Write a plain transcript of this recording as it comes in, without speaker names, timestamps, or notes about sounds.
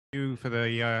You for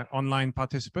the online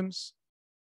participants.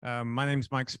 My name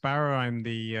is Mike Sparrow. I'm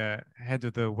the head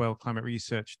of the World Climate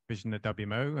Research Division at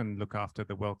WMO and look after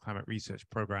the World Climate Research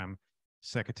Program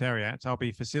Secretariat. I'll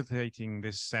be facilitating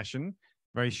this session.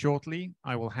 Very shortly,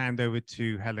 I will hand over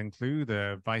to Helen Clue,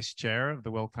 the Vice Chair of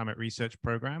the World Climate Research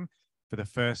Program, for the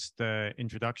first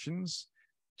introductions.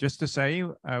 Just to say,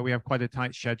 we have quite a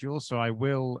tight schedule, so I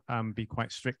will be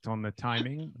quite strict on the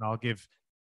timing. And I'll give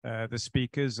the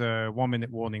speakers a 1-minute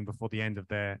warning before the end of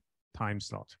their time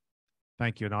slot.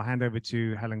 Thank you. And I'll hand over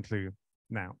to Helen Clue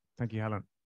now. Thank you, Helen.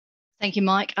 Thank you,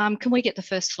 Mike. Can we get the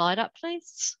first slide up,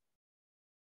 please?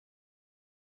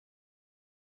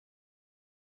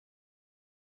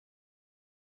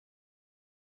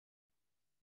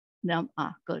 No,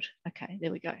 good. Okay,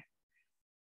 there we go.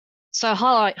 So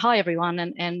hi everyone,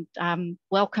 and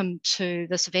welcome to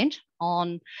this event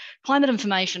on climate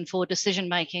information for decision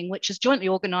making, which is jointly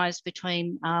organised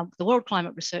between the World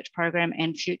Climate Research Program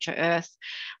and Future Earth.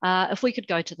 If we could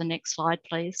go to the next slide,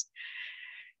 please.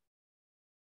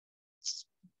 It's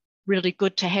really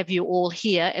good to have you all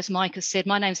here. As Mike has said,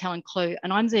 my name's Helen Clue,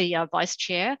 and I'm the Vice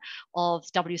Chair of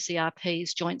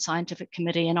WCRP's Joint Scientific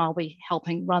Committee, and I'll be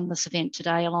helping run this event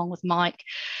today along with Mike.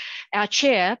 Our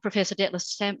chair, Professor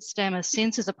Detlef Stammer,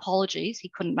 sends his apologies. He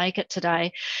couldn't make it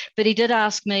today, but he did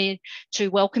ask me to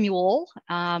welcome you all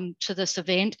to this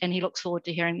event, and he looks forward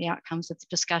to hearing the outcomes of the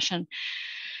discussion.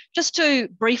 Just to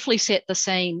briefly set the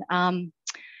scene,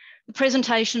 the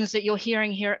presentations that you're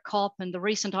hearing here at COP and the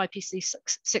recent IPCC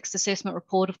Sixth Assessment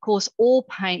Report, of course, all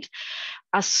paint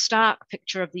a stark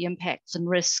picture of the impacts and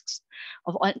risks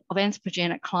of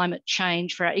anthropogenic climate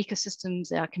change for our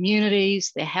ecosystems, our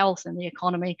communities, their health and the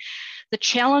economy. The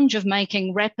challenge of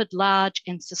making rapid, large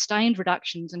and sustained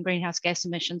reductions in greenhouse gas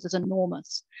emissions is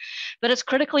enormous, but it's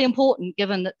critically important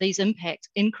given that these impacts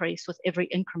increase with every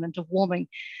increment of warming.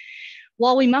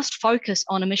 While we must focus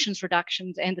on emissions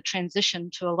reductions and the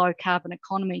transition to a low carbon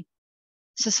economy,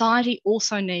 society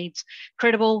also needs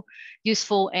credible,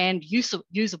 useful and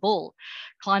usable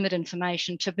climate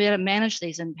information to better manage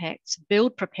these impacts,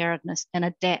 build preparedness and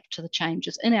adapt to the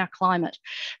changes in our climate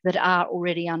that are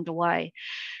already underway.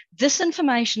 This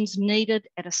information is needed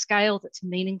at a scale that's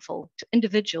meaningful to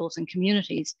individuals and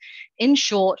communities. In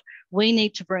short, we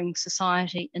need to bring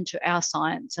society into our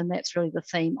science, and that's really the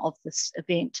theme of this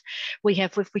event. We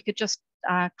have, if we could just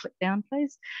click down,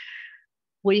 please.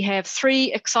 We have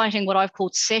 3 exciting, what I've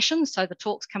called sessions. So the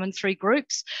talks come in 3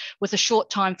 groups with a short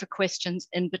time for questions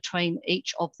in between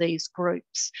each of these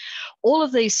groups. All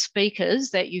of these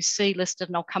speakers that you see listed,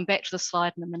 and I'll come back to the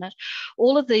slide in a minute,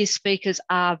 all of these speakers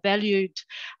are valued,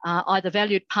 either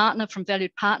valued partner from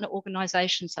valued partner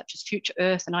organisations such as Future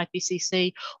Earth and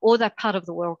IPCC, or they're part of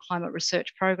the World Climate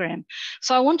Research Program.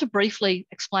 So I want to briefly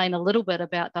explain a little bit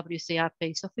about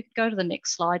WCRP. So if we could go to the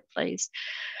next slide, please.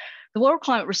 The World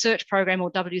Climate Research Program, or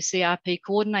WCRP,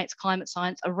 coordinates climate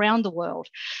science around the world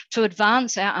to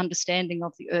advance our understanding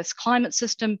of the Earth's climate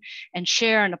system and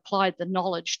share and apply the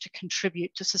knowledge to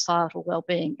contribute to societal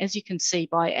well-being, as you can see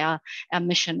by our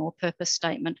mission or purpose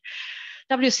statement.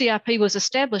 WCRP was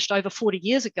established over 40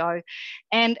 years ago,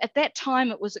 and at that time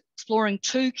it was exploring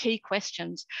 2 key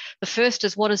questions. The first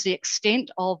is, what is the extent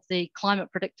of the climate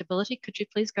predictability? Could you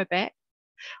please go back?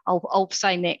 I'll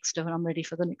say next when I'm ready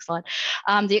for the next slide.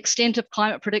 The extent of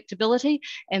climate predictability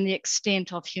and the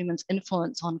extent of humans'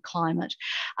 influence on climate.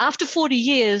 After 40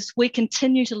 years, we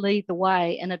continue to lead the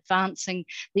way in advancing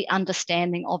the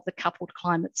understanding of the coupled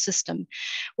climate system,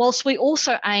 whilst we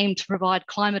also aim to provide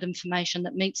climate information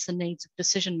that meets the needs of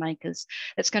decision makers.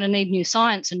 It's going to need new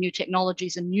science and new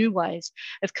technologies and new ways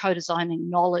of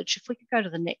co-designing knowledge. If we could go to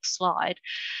the next slide.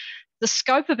 The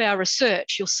scope of our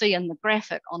research, you'll see in the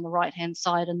graphic on the right-hand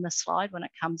side in this slide when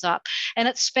it comes up, and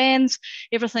it spans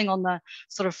everything on the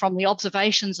sort of from the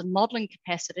observations and modelling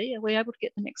capacity. Are we able to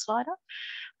get the next slide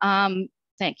up?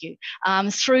 Thank you.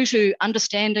 Through to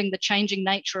understanding the changing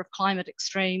nature of climate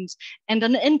extremes, and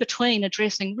in between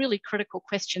addressing really critical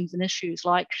questions and issues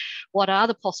like what are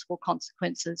the possible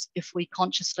consequences if we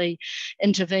consciously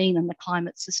intervene in the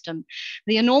climate system.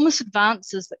 The enormous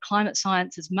advances that climate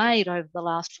science has made over the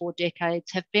last 4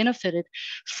 decades have benefited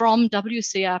from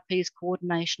WCRP's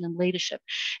coordination and leadership.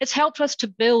 It's helped us to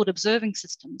build observing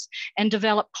systems and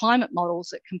develop climate models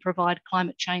that can provide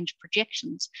climate change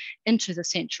projections into the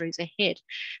centuries ahead.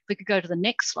 If we could go to the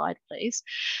next slide, please.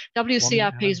 Helen.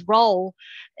 WCRP's role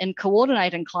in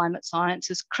coordinating climate science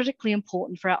is critically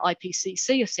important for our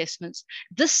IPCC assessments.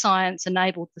 This science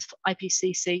enabled the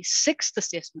IPCC 6th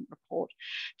assessment report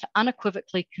to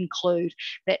unequivocally conclude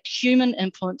that human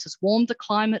influence has warmed the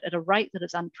climate at a rate that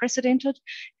is unprecedented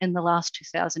in the last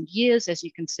 2,000 years, as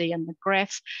you can see in the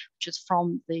graph, which is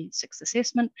from the 6th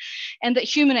assessment, and that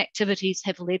human activities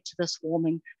have led to this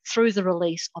warming through the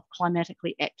release of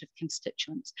climatically active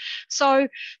constituents. So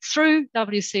through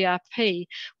WCRP,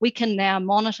 we can now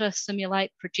monitor,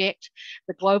 simulate, project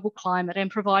the global climate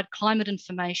and provide climate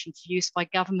information for use by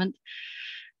government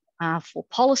for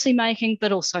policy making,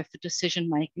 but also for decision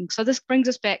making. So this brings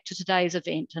us back to today's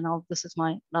event, and this is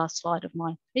my last slide of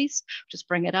my piece, just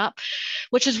bring it up,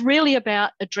 which is really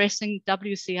about addressing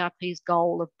WCRP's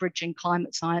goal of bridging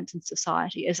climate science and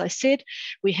society. As I said,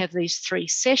 we have these 3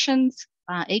 sessions.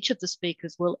 Each of the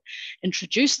speakers will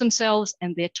introduce themselves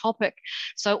and their topic.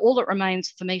 So all that remains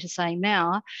for me to say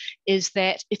now is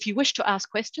that if you wish to ask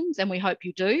questions, and we hope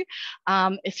you do,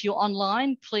 if you're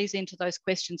online, please enter those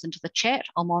questions into the chat.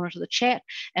 I'll monitor the chat,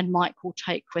 and Mike will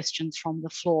take questions from the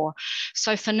floor.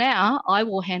 So for now, I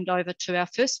will hand over to our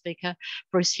first speaker,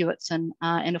 Bruce Hewitson,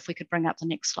 and if we could bring up the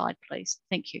next slide, please.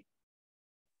 Thank you.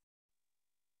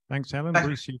 Thanks, Helen.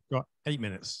 Bruce, you've got 8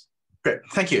 minutes. Great,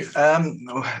 thank you.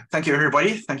 Thank you,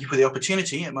 everybody. Thank you for the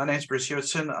opportunity. My name is Bruce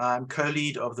Hewitson. I'm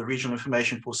co-lead of the Regional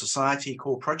Information for Society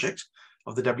core project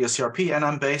of the WCRP, and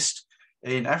I'm based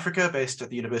in Africa, based at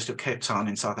the University of Cape Town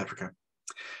in South Africa.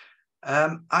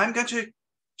 I'm going to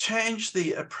change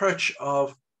the approach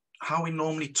of how we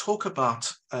normally talk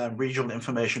about regional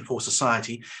information for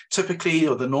society. Typically,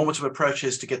 or the normative approach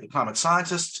is to get the climate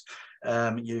scientists.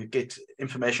 You get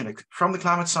information from the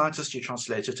climate scientists, you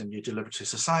translate it, and you deliver it to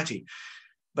society.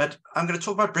 But I'm going to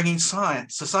talk about bringing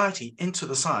society into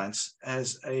the science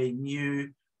as a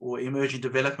new or emerging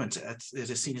development that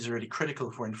is seen as really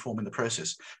critical for informing the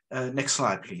process. Next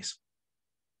slide, please.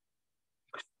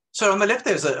 So on the left,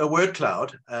 there's a word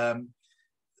cloud.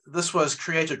 This was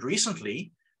created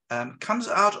recently, comes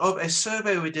out of a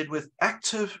survey we did with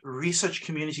active research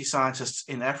community scientists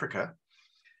in Africa.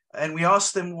 And we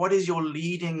asked them, what is your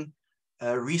leading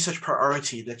research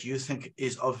priority that you think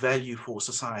is of value for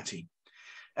society?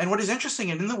 And what is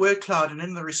interesting, and in the word cloud and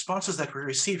in the responses that we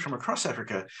received from across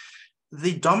Africa,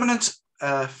 the dominant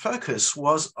focus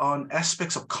was on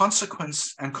aspects of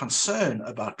consequence and concern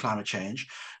about climate change,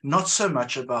 not so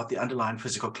much about the underlying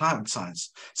physical climate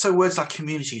science. So words like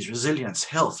communities, resilience,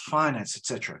 health, finance,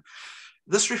 etc.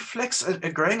 This reflects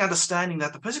a growing understanding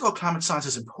that the physical climate science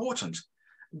is important,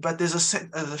 but there's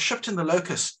a shift in the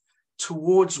locus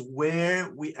towards where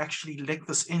we actually link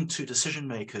this into decision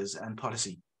makers and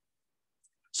policy.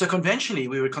 So conventionally,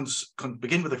 we would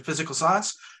begin with the physical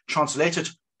science, translate it,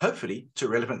 hopefully, to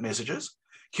relevant messages,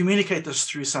 communicate this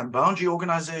through some boundary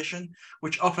organization,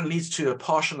 which often leads to a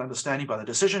partial understanding by the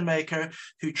decision maker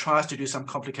who tries to do some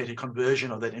complicated conversion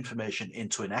of that information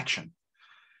into an action.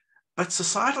 But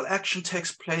societal action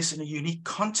takes place in a unique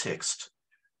context,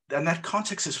 and that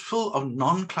context is full of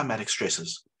non-climatic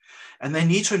stresses, and they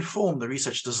need to inform the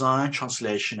research design,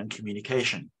 translation, and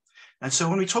communication. And so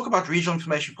when we talk about regional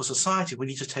information for society, we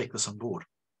need to take this on board.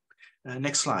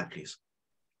 Next slide, please.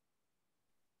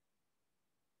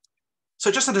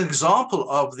 So just an example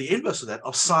of the inverse of that,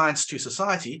 of science to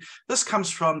society, this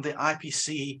comes from the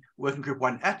IPCC Working Group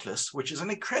 1 Atlas, which is an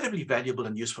incredibly valuable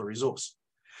and useful resource.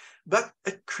 But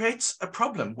it creates a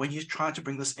problem when you try to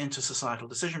bring this into societal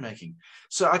decision-making.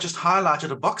 So I just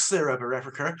highlighted a box there over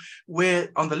Africa, where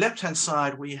on the left-hand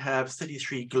side, we have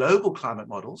 33 global climate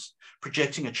models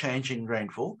projecting a change in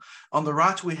rainfall. On the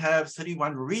right, we have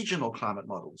 31 regional climate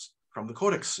models from the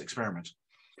Cortex experiment.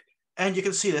 And you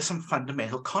can see there's some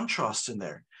fundamental contrasts in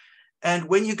there. And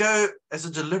when you go as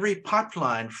a delivery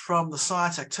pipeline from the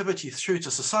science activity through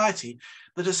to society,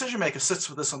 the decision maker sits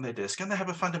with this on their desk and they have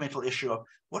a fundamental issue of,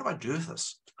 what do I do with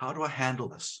this? How do I handle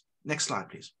this? Next slide,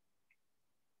 please.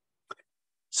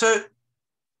 So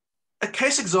a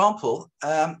case example,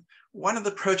 one of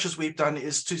the approaches we've done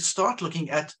is to start looking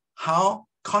at how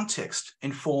context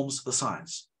informs the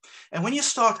science. And when you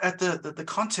start at the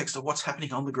context of what's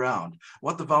happening on the ground,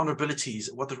 what the vulnerabilities,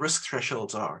 what the risk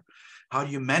thresholds are, how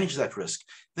do you manage that risk?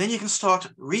 Then you can start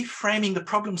reframing the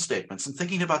problem statements and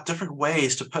thinking about different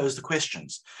ways to pose the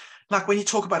questions. Like when you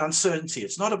talk about uncertainty,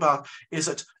 it's not about, is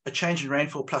it a change in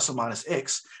rainfall plus or minus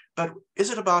X, but is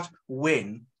it about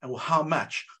when or how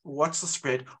much, what's the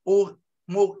spread, or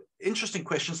more interesting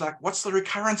questions like, what's the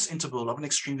recurrence interval of an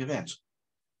extreme event?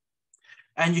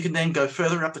 And you can then go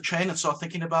further up the chain and start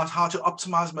thinking about how to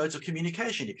optimize modes of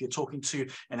communication. If you're talking to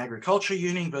an agriculture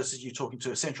union versus you're talking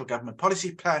to a central government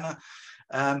policy planner,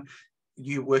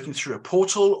 you're working through a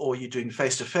portal or you're doing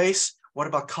face-to-face. What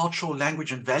about cultural,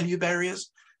 language, and value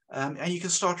barriers? And you can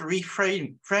start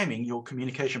reframing your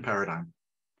communication paradigm.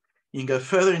 You can go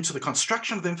further into the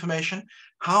construction of the information.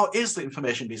 How is the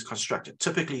information being constructed?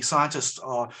 Typically, scientists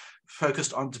are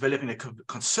focused on developing a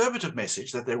conservative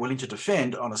message that they're willing to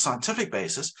defend on a scientific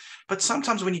basis. But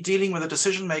sometimes when you're dealing with a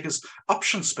decision maker's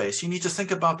option space, you need to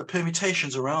think about the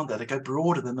permutations around that go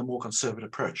broader than the more conservative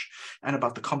approach, and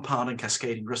about the compounding,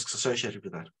 cascading risks associated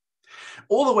with that.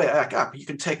 All the way back up, you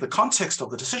can take the context of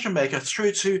the decision maker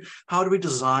through to how do we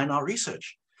design our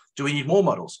research? Do we need more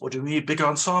models, or do we need bigger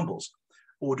ensembles?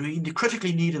 Or do we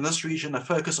critically need in this region a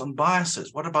focus on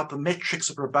biases? What about the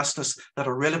metrics of robustness that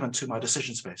are relevant to my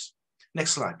decision space?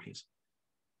 Next slide, please.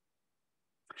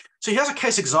 So here's a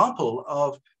case example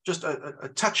of just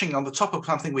a touching on the top of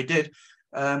something we did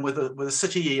with a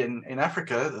city in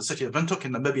Africa, the city of Windhoek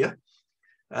in Namibia.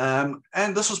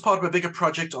 And this was part of a bigger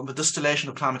project on the distillation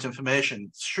of climate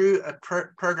information through a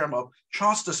program of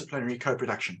transdisciplinary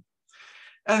co-production.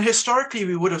 And historically,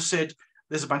 we would have said,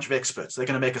 there's a bunch of experts. They're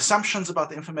going to make assumptions about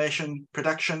the information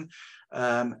production,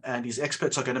 and these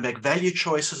experts are going to make value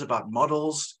choices about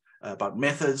models, about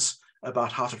methods,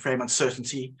 about how to frame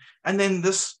uncertainty. And then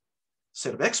this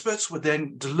set of experts would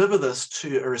then deliver this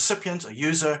to a recipient, a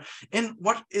user, in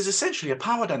what is essentially a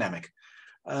power dynamic.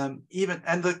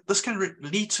 This can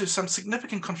lead to some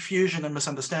significant confusion and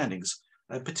misunderstandings,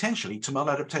 potentially to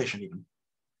maladaptation even.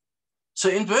 So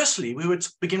inversely, we would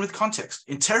begin with context,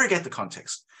 interrogate the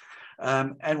context.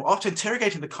 And after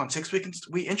interrogating the context,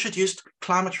 we introduced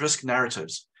climate risk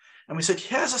narratives. And we said,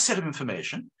 here's a set of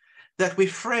information that we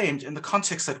framed in the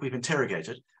context that we've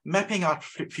interrogated, mapping out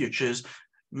futures,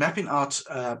 mapping out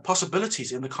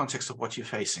possibilities in the context of what you're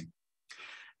facing.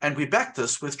 And we backed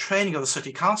this with training of the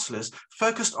city councillors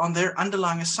focused on their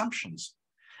underlying assumptions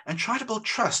and try to build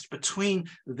trust between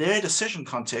their decision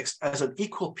context as an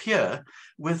equal peer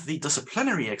with the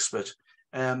disciplinary expert,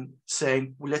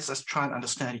 saying, well, let's try and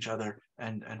understand each other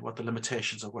and what the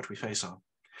limitations of what we face are.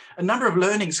 A number of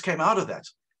learnings came out of that,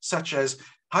 such as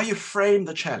how you frame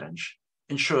the challenge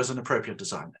ensures an appropriate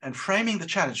design. And framing the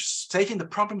challenge, stating the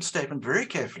problem statement very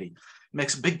carefully,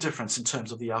 makes a big difference in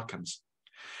terms of the outcomes.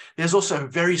 There's also a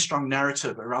very strong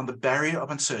narrative around the barrier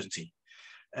of uncertainty.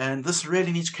 And this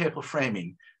really needs careful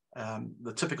framing.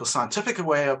 The typical scientific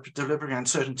way of delivering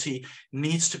uncertainty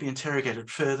needs to be interrogated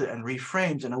further and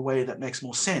reframed in a way that makes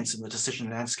more sense in the decision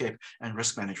landscape and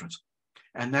risk management.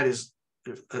 And that is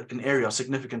an area of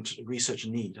significant research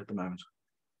need at the moment.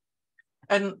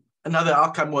 And another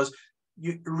outcome was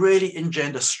you really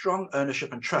engender strong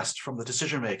ownership and trust from the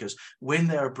decision makers when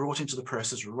they are brought into the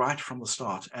process right from the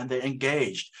start and they're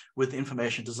engaged with the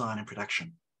information design and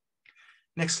production.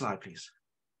 Next slide, please.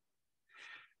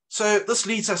 So this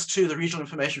leads us to the Regional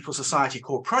Information for Society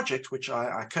core project, which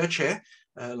I co-chair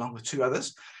along with two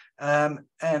others. And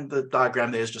the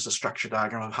diagram there is just a structure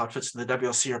diagram of how it fits in the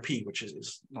WLCRP, which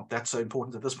is not that so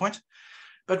important at this point.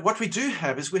 But what we do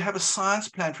have is we have a science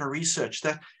plan for research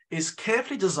that is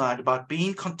carefully designed about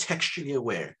being contextually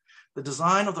aware. The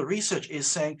design of the research is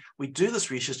saying we do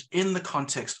this research in the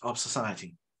context of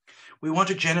society. We want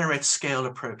to generate scale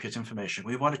appropriate information.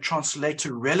 We want to translate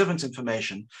to relevant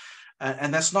information.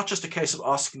 And that's not just a case of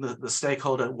asking the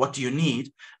stakeholder, what do you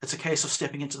need? It's a case of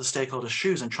stepping into the stakeholder's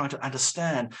shoes and trying to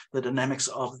understand the dynamics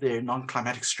of their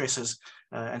non-climatic stresses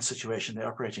and situation they're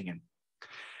operating in.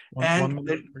 One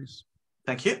minute, please.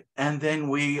 Thank you. And then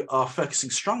we are focusing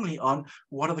strongly on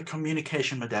what are the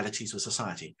communication modalities with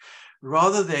society.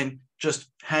 Rather than just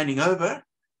handing over,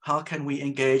 how can we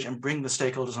engage and bring the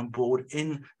stakeholders on board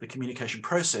in the communication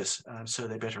process so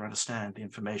they better understand the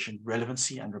information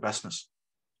relevancy and robustness.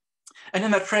 And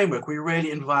in that framework, we really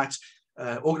invite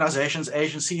organizations,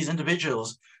 agencies,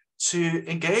 individuals to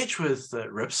engage with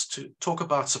RIFS to talk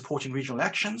about supporting regional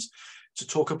actions, to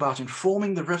talk about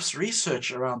informing the RIFS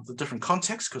research around the different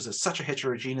contexts, because there's such a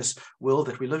heterogeneous world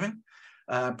that we live in,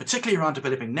 particularly around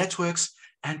developing networks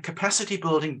and capacity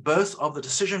building, both of the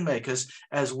decision makers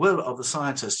as well of the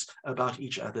scientists about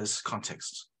each other's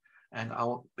contexts. And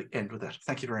I'll end with that.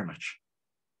 Thank you very much.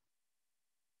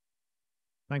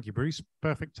 Thank you, Bruce.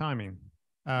 Perfect timing.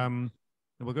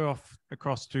 We'll go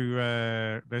across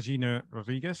to Regina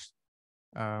Rodriguez.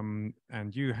 And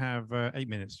you have 8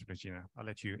 minutes, Regina. I'll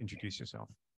let you introduce yourself.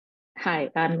 Hi,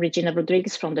 I'm Regina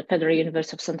Rodriguez from the Federal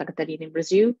University of Santa Catarina in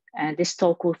Brazil. And this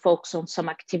talk will focus on some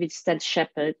activities that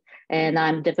Shepherd and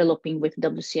I'm developing with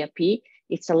WCRP.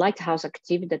 It's a lighthouse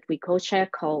activity that we co-chair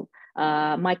called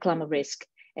My Climate Risk.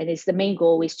 And the main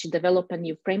goal is to develop a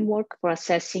new framework for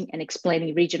assessing and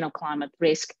explaining regional climate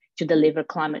risk to deliver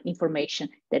climate information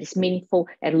that is meaningful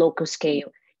at local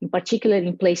scale, in particular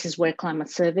in places where climate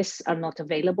services are not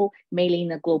available, mainly in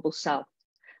the global south.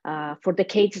 For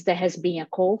decades, there has been a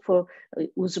call for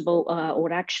usable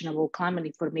or actionable climate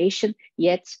information,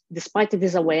 yet despite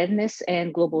this awareness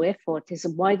and global effort, it is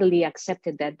widely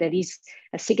accepted that there is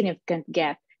a significant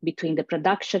gap between the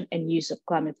production and use of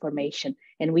climate information.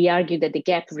 And we argue that the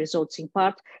gap results in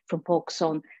part from focus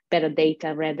on better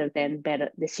data rather than better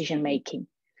decision-making.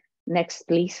 Next,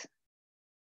 please.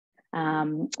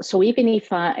 So even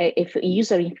if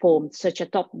user-informed, such a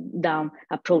top-down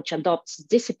approach adopts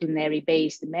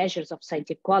disciplinary-based measures of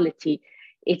scientific quality,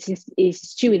 it is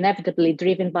still inevitably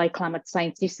driven by climate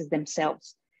scientists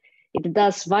themselves. It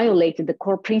does violate the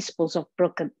core principles of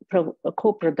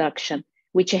co-production,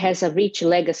 which has a rich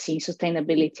legacy in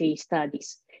sustainability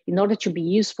studies. In order to be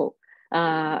useful,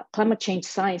 climate change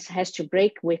science has to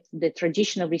break with the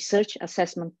traditional research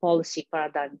assessment policy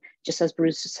paradigm, just as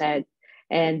Bruce said,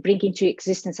 and bring into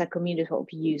existence a community of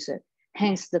users.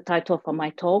 Hence the title of my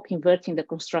talk, Inverting the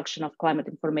Construction of Climate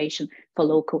Information for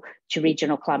Local to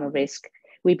Regional Climate Risk.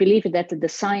 We believe that the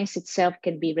science itself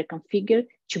can be reconfigured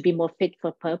to be more fit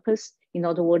for purpose. In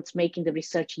other words, making the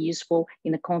research useful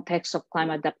in the context of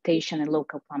climate adaptation and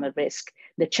local climate risk.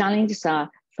 The challenges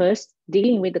are, first,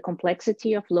 dealing with the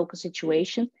complexity of local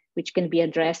situations, which can be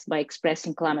addressed by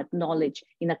expressing climate knowledge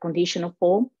in a conditional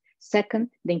form. Second,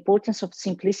 the importance of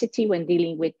simplicity when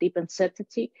dealing with deep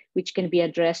uncertainty, which can be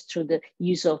addressed through the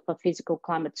use of physical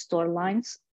climate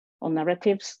storylines or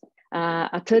narratives.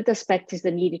 A third aspect is the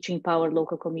need to empower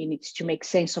local communities to make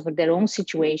sense of their own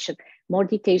situation. More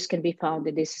details can be found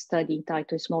in this study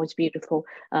entitled Small is Beautiful,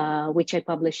 which I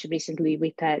published recently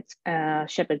with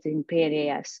Shepherd in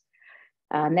PNAS.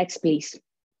 Next, please.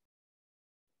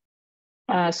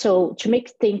 So to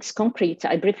make things concrete,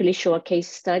 I briefly show a case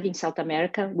study in South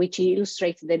America, which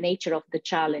illustrates the nature of the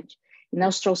challenge. In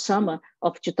austral summer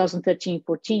of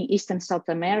 2013-14, Eastern South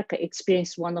America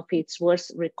experienced one of its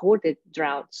worst recorded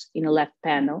droughts in the left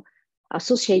panel.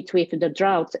 Associated with the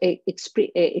drought,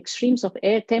 extremes of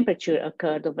air temperature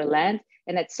occurred over land,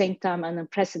 and at the same time, an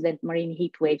unprecedented marine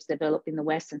heat waves developed in the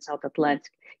West and South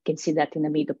Atlantic. You can see that in the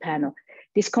middle panel.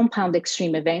 These compound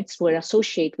extreme events were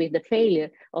associated with the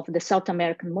failure of the South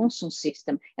American monsoon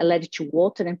system and led to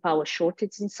water and power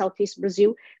shortages in Southeast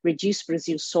Brazil, reduced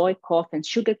Brazil's soy, coffee, and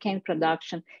sugarcane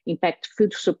production, impact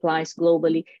food supplies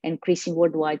globally, and increasing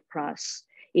worldwide price.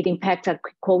 It impacted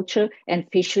agriculture and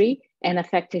fishery and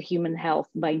affected human health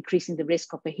by increasing the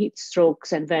risk of heat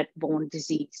strokes and vet-borne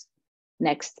disease.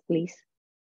 Next, please.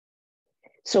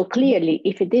 So clearly,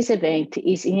 if this event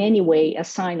is in any way a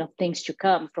sign of things to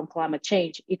come from climate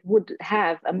change, it would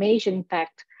have a major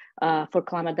impact for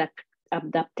climate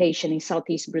adaptation in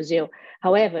Southeast Brazil.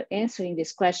 However, answering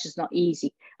this question is not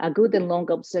easy. A good and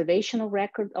long observational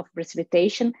record of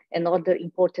precipitation and other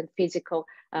important physical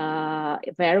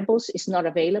variables is not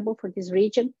available for this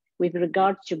region. With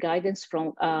regard to guidance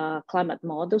from climate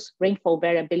models, rainfall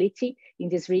variability in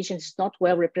this region is not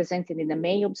well represented in the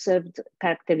main observed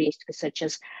characteristics such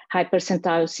as high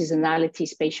percentile seasonality,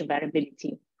 spatial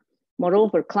variability.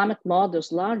 Moreover, climate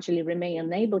models largely remain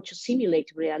unable to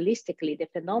simulate realistically the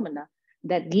phenomena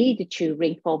that lead to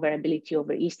rainfall variability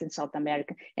over East and South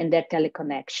America and their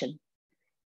teleconnection.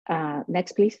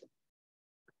 Next, please.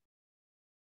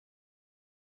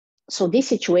 So this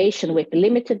situation with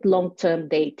limited long-term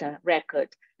data record,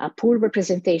 a poor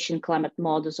representation climate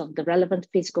models of the relevant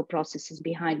physical processes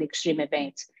behind extreme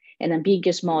events, and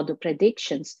ambiguous model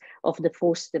predictions of the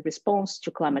forced response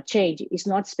to climate change is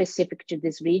not specific to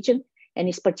this region and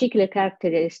is particular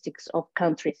characteristics of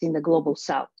countries in the global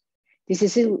south. This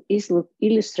is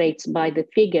illustrates by the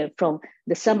figure from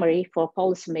the summary for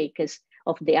policymakers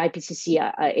of the IPCC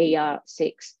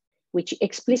AR6, which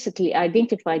explicitly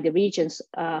identify the regions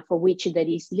for which there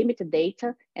is limited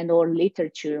data and or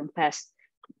literature on past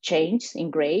change in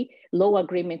gray, low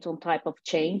agreement on type of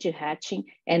change, hatching,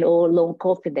 and or low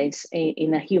confidence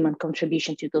in a human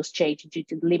contribution to those changes due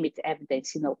to limited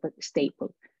evidence in open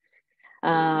staple.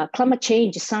 Climate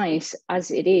change science, as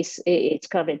it is its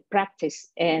current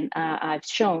practice, and I've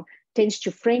shown, tends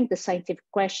to frame the scientific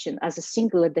question as a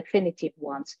singular definitive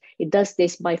one. It does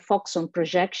this by focus on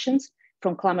projections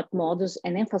from climate models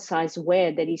and emphasize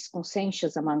where there is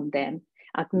consensus among them,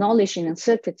 acknowledging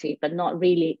uncertainty, but not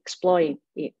really exploring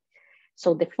it.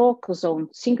 So the focus on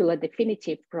singular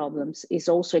definitive problems is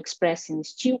also expressed in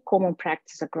still common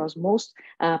practice across most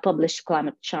published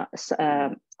climate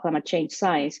change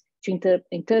science to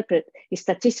interpret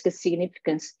statistical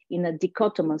significance in a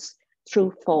dichotomous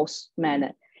true-false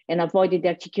manner. and avoided the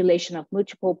articulation of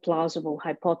multiple plausible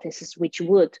hypotheses, which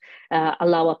would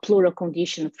allow a plural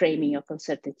condition framing of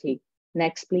uncertainty.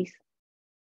 Next, please.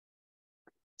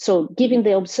 So given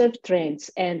the observed trends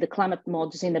and the climate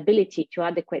model's inability to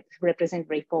adequately represent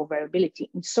rainfall variability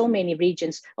in so many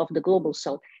regions of the global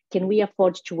south, can we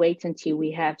afford to wait until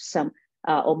we have some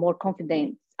or more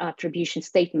confident attribution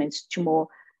statements to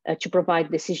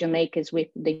provide decision makers with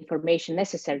the information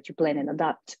necessary to plan and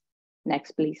adapt?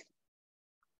 Next, please.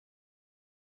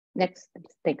 Next,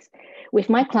 thanks. With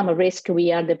My Climate Risk,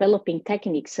 we are developing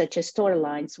techniques such as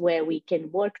storylines where we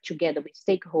can work together with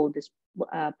stakeholders,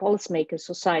 policymakers,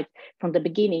 society from the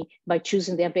beginning by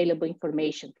choosing the available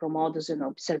information from models and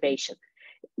observation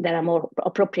that are more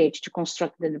appropriate to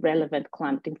construct the relevant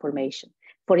climate information.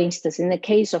 For instance, in the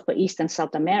case of East and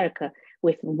South America,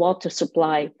 with water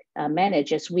supply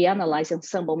managers, we analyze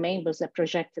ensemble members that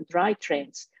projected dry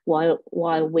trends, while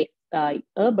with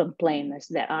urban planners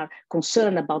that are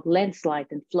concerned about landslide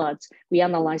and floods, we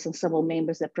analyze ensemble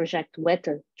members that project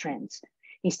wetter trends,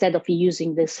 instead of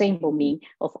using the sample mean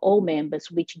of all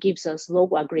members, which gives us low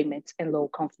agreements and low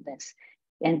confidence.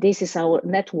 And this is our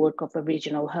network of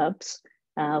regional hubs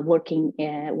working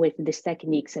with these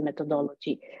techniques and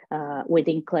methodology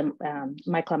within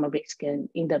My Climate Risk and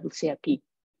in WCRP.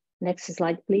 Next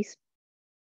slide, please.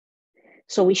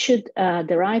 So we should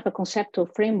derive a conceptual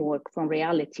framework from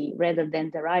reality rather than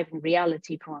deriving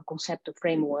reality from a conceptual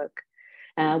framework,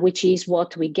 which is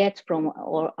what we get from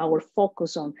our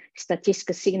focus on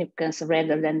statistical significance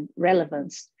rather than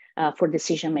relevance for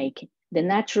decision making. The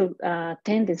natural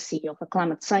tendency of a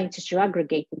climate scientist to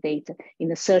aggregate the data in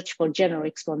a search for general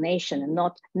explanation and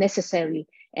not necessarily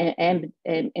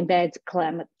embed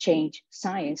climate change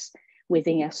science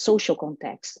within a social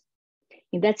context.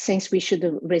 In that sense, we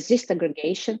should resist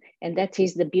aggregation, and that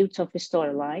is the beauty of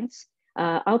storylines.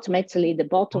 Ultimately, the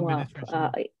bottom-up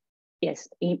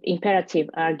imperative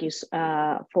argues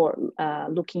for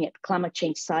looking at climate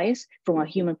change science from a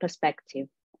human perspective.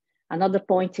 Another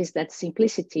point is that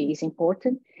simplicity is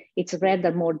important. It's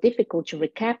rather more difficult to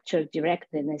recapture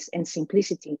directness and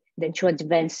simplicity than to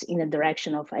advance in a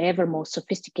direction of ever more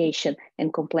sophistication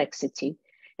and complexity.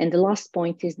 And the last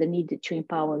point is the need to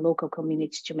empower local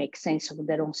communities to make sense of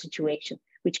their own situation,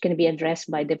 which can be addressed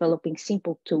by developing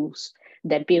simple tools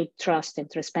that build trust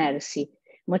and transparency.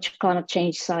 Much climate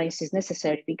change science is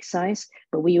necessary, big science,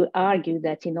 but we argue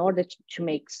that in order to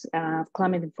make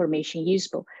climate information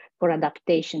useful for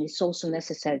adaptation, it's also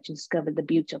necessary to discover the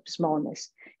beauty of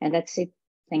smallness. And that's it.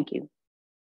 Thank you.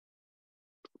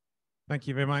 Thank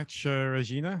you very much,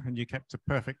 Regina, and you kept a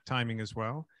perfect timing as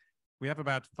well. We have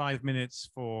about 5 minutes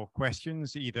for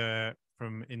questions, either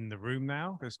from in the room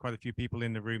now. There's quite a few people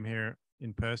in the room here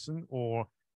in person or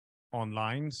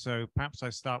online. So perhaps I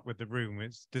start with the room.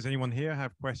 Does anyone here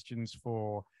have questions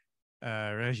for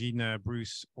Regina,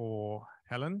 Bruce, or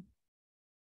Helen?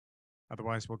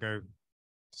 Otherwise, we'll go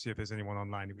see if there's anyone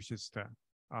online who wishes to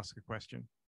ask a question.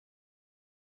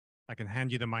 I can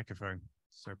hand you the microphone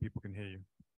so people can hear you.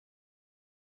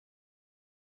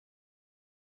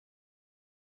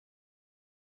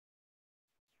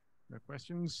 No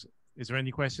questions? Is there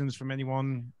any questions from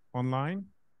anyone online?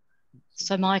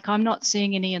 So Mike, I'm not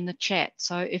seeing any in the chat.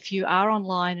 So if you are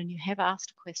online and you have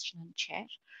asked a question in the chat,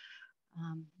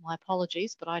 my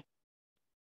apologies, but I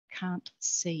can't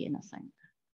see anything.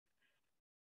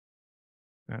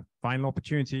 Final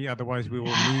opportunity, otherwise we will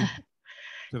move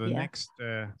to the next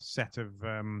set of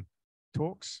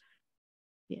talks.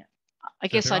 Yeah, I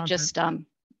guess I just,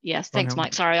 yes, thanks,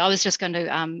 Mike. Sorry, I was just going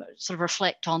to sort of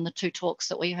reflect on the two talks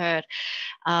that we heard.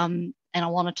 And I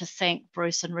wanted to thank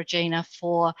Bruce and Regina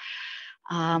for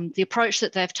the approach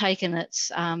that they've taken.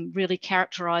 It's really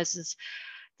characterizes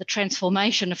the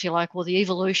transformation, if you like, or the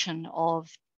evolution of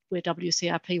where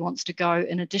WCRP wants to go,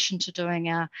 in addition to doing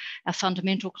our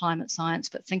fundamental climate science,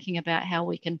 but thinking about how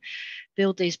we can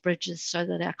build these bridges so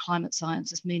that our climate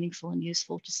science is meaningful and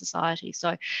useful to society.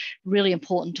 So really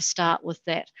important to start with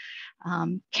that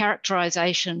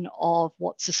characterization of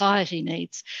what society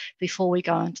needs before we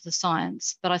go into the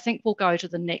science. But I think we'll go to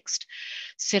the next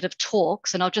set of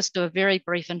talks, and I'll just do a very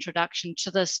brief introduction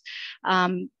to this.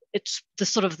 It's the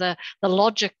sort of the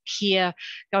logic here,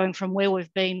 going from where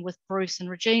we've been with Bruce and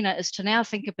Regina, is to now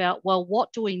think about, well,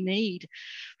 what do we need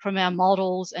from our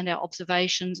models and our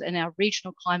observations and our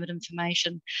regional climate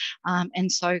information? And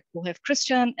so we'll have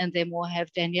Christian, and then we'll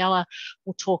have Daniela.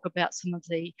 We'll talk about some of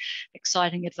the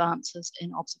exciting advances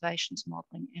in observations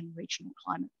modeling and regional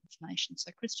climate information.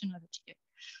 So Christian, over to you.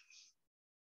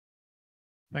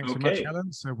 Thanks so much,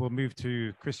 Helen. So we'll move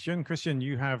to Christian. Christian,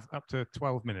 you have up to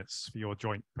 12 minutes for your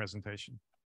joint presentation.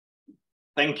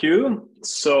 Thank you.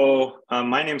 So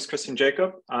my name is Christian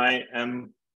Jacob. I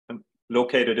am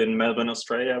located in Melbourne,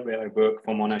 Australia, where I work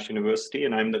for Monash University,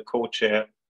 and I'm the co-chair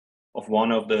of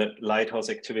one of the lighthouse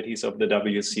activities of the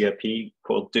WCRP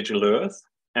called Digital Earth.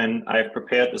 And I've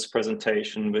prepared this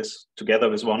presentation together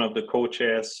with one of the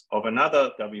co-chairs of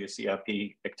another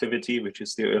WCRP activity, which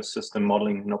is the Earth System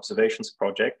Modeling and Observations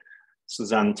Project,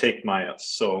 Susanne Tegmeyer.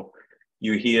 So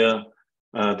you hear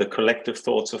the collective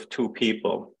thoughts of two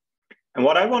people. And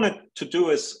what I wanted to do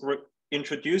is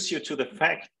introduce you to the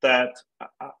fact that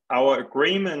our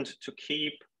agreement to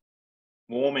keep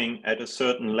warming at a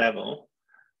certain level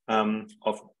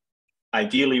of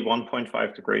ideally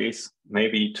 1.5 degrees,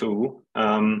 maybe 2,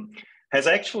 has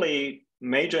actually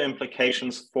major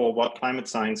implications for what climate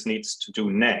science needs to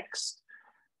do next.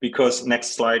 Because,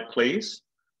 next slide, please.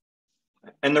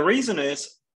 And the reason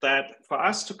is that for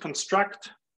us to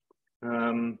construct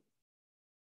a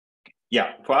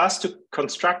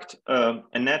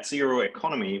net zero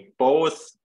economy,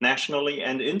 both nationally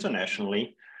and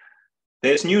internationally,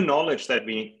 there's new knowledge that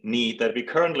we need that we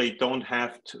currently don't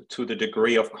have to the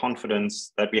degree of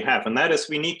confidence that we have. And that is,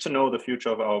 we need to know the future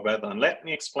of our weather. And let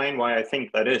me explain why I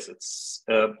think that is. It's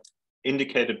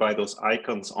indicated by those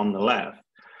icons on the left.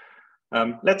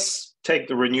 Let's take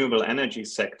the renewable energy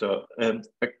sector.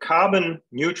 A carbon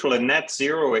neutral and net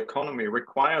zero economy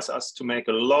requires us to make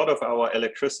a lot of our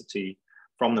electricity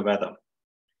from the weather.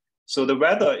 So the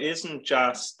weather isn't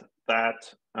just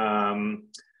that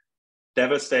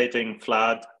devastating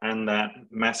flood and that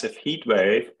massive heat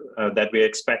wave that we're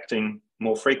expecting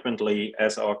more frequently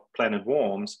as our planet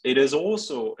warms. It is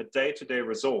also a day-to-day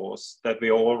resource that we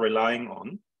are all relying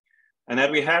on, and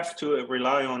that we have to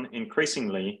rely on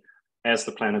increasingly as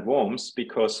the planet warms,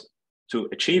 because to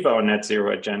achieve our net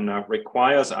zero agenda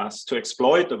requires us to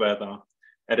exploit the weather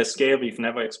at a scale we've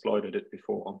never exploited it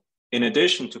before. In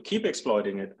addition, to keep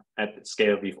exploiting it at the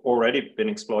scale we've already been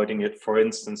exploiting it, for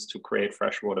instance, to create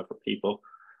fresh water for people,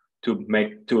 to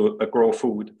grow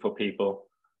food for people,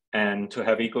 and to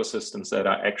have ecosystems that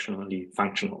are actually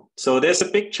functional. So there's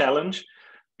a big challenge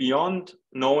beyond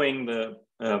knowing the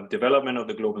development of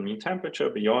the global mean temperature,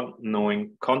 beyond knowing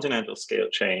continental scale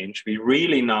change. We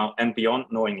really now, and beyond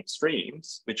knowing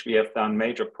extremes, which we have done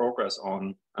major progress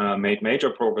on, made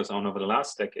major progress on over the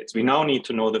last decades. We now need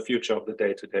to know the future of the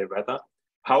day-to-day weather,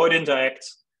 how it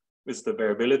interacts with the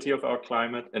variability of our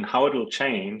climate, and how it will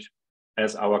change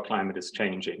as our climate is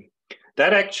changing.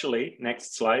 That actually,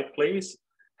 next slide, please,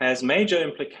 has major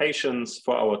implications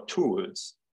for our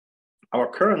tools. Our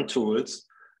current tools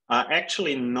are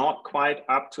actually not quite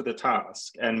up to the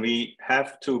task, and we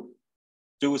have to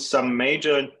do some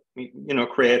major,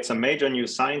 create some major new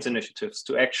science initiatives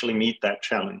to actually meet that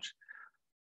challenge.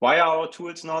 Why are our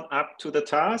tools not up to the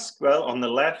task? Well, on the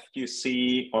left, you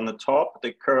see on the top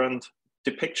the current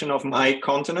depiction of my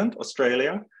continent,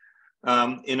 Australia,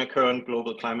 in a current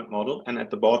global climate model. And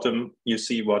at the bottom, you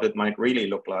see what it might really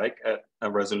look like at a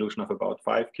resolution of about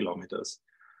 5 kilometers.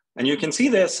 And you can see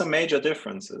there's some major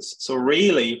differences. So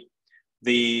really,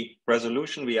 the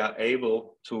resolution we are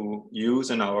able to use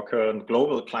in our current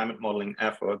global climate modeling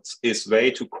efforts is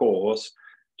way too coarse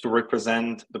to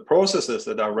represent the processes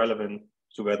that are relevant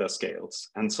to weather scales.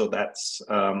 And so that's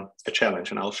a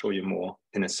challenge, and I'll show you more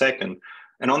in a second.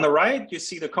 And on the right, you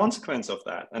see the consequence of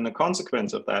that. And the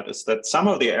consequence of that is that some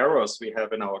of the errors we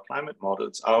have in our climate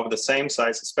models are of the same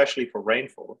size, especially for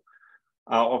rainfall,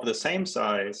 are of the same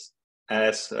size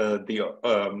as the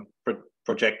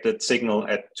projected signal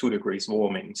at 2 degrees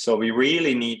warming. So we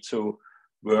really need to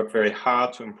work very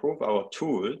hard to improve our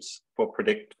tools for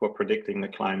predicting the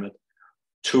climate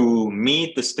to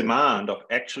meet this demand of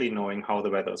actually knowing how the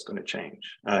weather is going to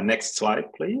change. Next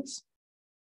slide, please.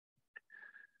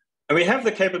 And we have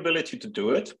the capability to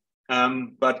do it,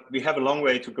 but we have a long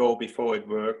way to go before it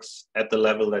works at the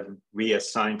level that we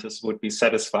as scientists would be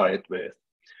satisfied with.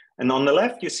 And on the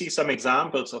left, you see some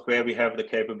examples of where we have the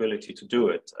capability to do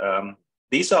it.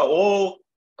 These are all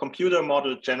computer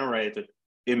model generated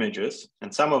images,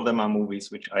 and some of them are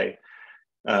movies, which I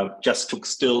just took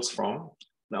stills from.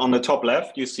 On the top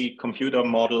left, you see computer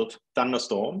modeled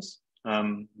thunderstorms.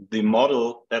 The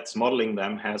model that's modeling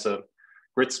them has a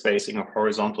grid spacing of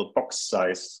horizontal box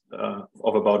size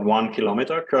of about 1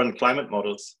 kilometer. Current climate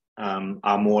models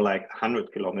are more like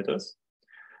 100 kilometers.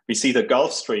 We see the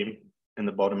Gulf Stream in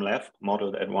the bottom left,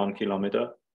 modeled at 1 kilometer.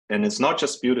 And it's not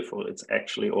just beautiful, it's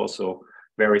actually also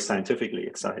very scientifically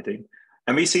exciting.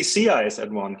 And we see sea ice at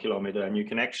 1 kilometer, and you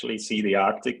can actually see the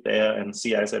Arctic there and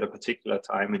sea ice at a particular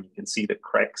time, and you can see the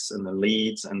cracks and the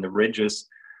leads and the ridges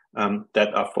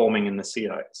that are forming in the sea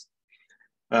ice.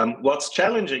 What's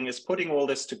challenging is putting all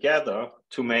this together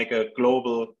to make a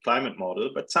global climate model,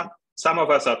 but some of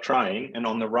us are trying, and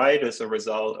on the right is a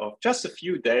result of just a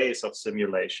few days of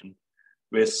simulation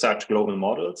with such global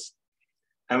models.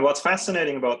 And what's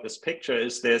fascinating about this picture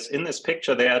is in this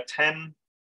picture, there are 10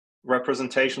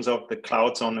 representations of the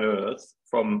clouds on Earth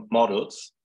from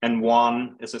models, and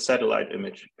one is a satellite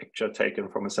image picture taken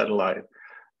from a satellite.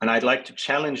 And I'd like to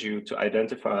challenge you to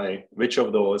identify which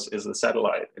of those is the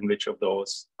satellite and which of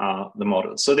those are the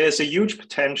models. So there's a huge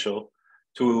potential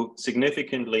to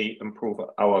significantly improve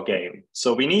our game.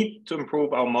 So we need to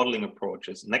improve our modeling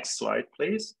approaches. Next slide,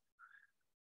 please.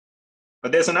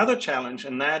 But there's another challenge,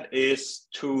 and that is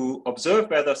to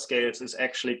observe weather scales is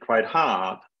actually quite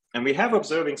hard. And we have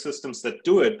observing systems that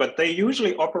do it, but they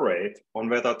usually operate on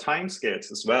weather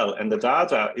timescales as well. And the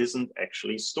data isn't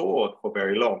actually stored for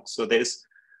very long. So there's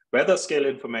weather scale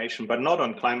information, but not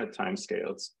on climate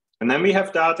timescales. And then we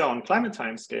have data on climate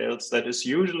timescales that is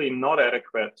usually not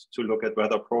adequate to look at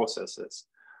weather processes.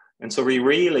 And so we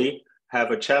really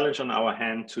have a challenge on our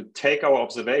hand to take our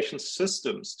observation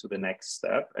systems to the next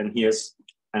step. And here's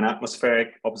an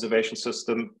atmospheric observation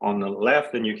system on the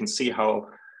left, and you can see how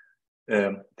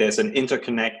there's an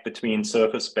interconnect between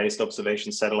surface-based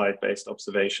observations, satellite-based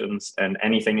observations, and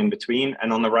anything in between.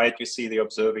 And on the right, you see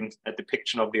a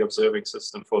depiction of the observing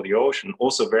system for the ocean,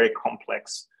 also very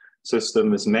complex system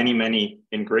with many, many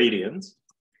ingredients.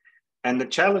 And the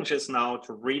challenge is now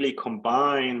to really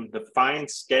combine the fine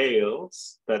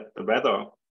scales that the weather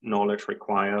knowledge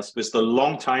requires with the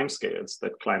long time scales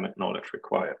that climate knowledge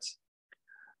requires.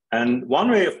 And one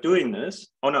way of doing this,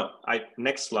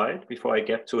 next slide, before I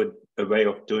get to a way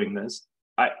of doing this,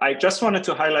 I just wanted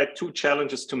to highlight two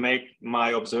challenges to make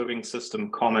my observing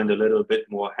system comment a little bit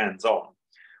more hands-on.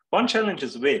 One challenge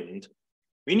is wind.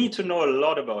 We need to know a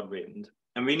lot about wind,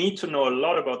 and we need to know a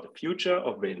lot about the future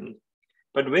of wind.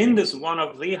 But wind is one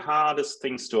of the hardest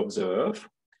things to observe.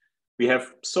 We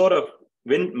have sort of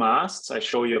wind masts. I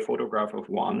show you a photograph of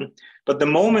one. But the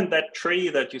moment that tree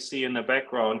that you see in the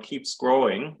background keeps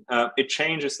growing, it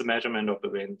changes the measurement of the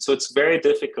wind. So it's very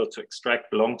difficult to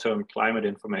extract long-term climate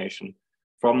information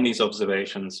from these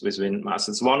observations with wind masts.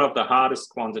 It's one of the hardest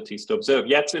quantities to observe,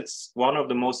 yet it's one of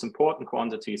the most important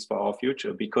quantities for our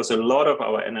future, because a lot of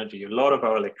our energy, a lot of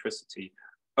our electricity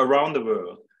around the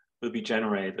world will be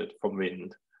generated from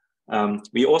wind.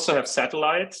 We also have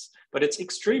satellites, but it's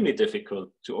extremely difficult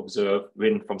to observe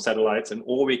wind from satellites. And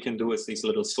all we can do is these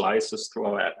little slices through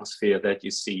our atmosphere that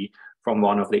you see from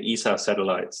one of the ESA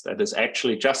satellites. That is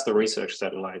actually just a research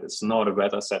satellite. It's not a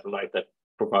weather satellite that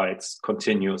provides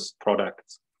continuous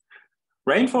products.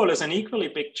 Rainfall is an equally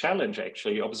big challenge,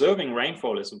 actually. Observing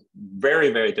rainfall is a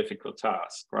very, very difficult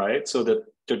task, right? So the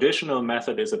traditional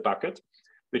method is a bucket,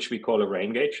 which we call a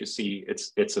rain gauge. You see,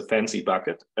 it's a fancy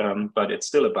bucket, but it's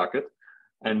still a bucket.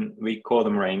 And we call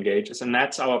them rain gauges. And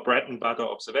that's our bread and butter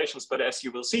observations. But as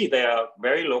you will see, they are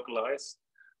very localized.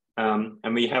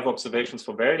 And we have observations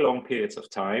for very long periods of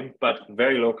time, but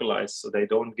very localized, so they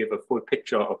don't give a full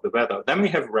picture of the weather. Then we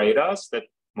have radars that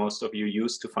most of you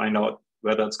use to find out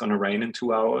whether it's going to rain in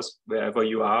 2 hours, wherever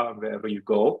you are, wherever you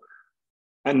go.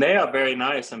 And they are very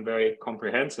nice and very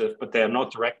comprehensive, but they are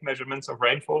not direct measurements of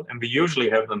rainfall. And we usually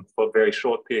have them for very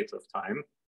short periods of time.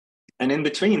 And in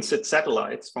between sit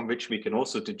satellites from which we can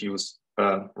also deduce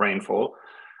rainfall.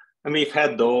 And we've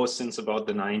had those since about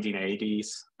the 1980s,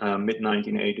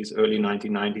 mid-1980s, early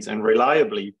 1990s, and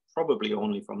reliably, probably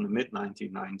only from the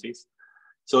mid-1990s.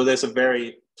 So there's a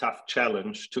very tough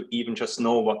challenge to even just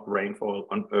know what rainfall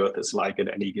on Earth is like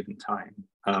at any given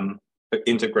time,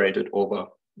 integrated over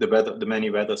the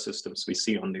many weather systems we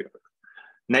see on the Earth.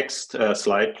 Next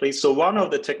slide, please. So one of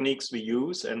the techniques we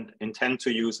use and intend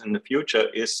to use in the future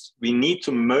is we need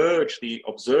to merge the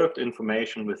observed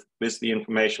information with the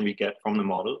information we get from the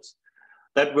models.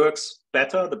 That works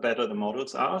better the better the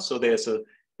models are. So there's a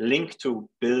link to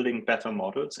building better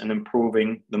models and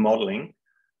improving the modeling.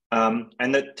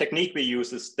 And the technique we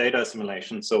use is data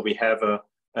assimilation. So we have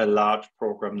a large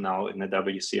program now in the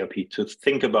WCRP to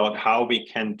think about how we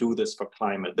can do this for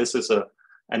climate. This is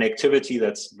an activity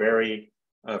that's very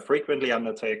frequently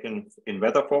undertaken in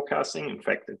weather forecasting. In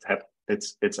fact,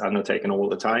 it's undertaken all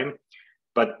the time.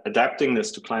 But adapting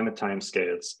this to climate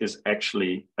timescales is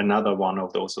actually another one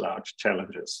of those large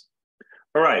challenges.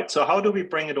 All right, so how do we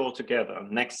bring it all together?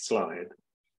 Next slide.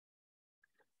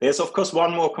 There's, of course,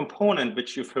 one more component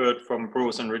which you've heard from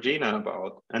Bruce and Regina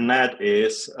about, and that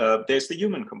is there's the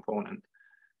human component.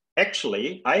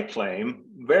 Actually, I claim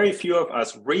very few of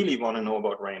us really want to know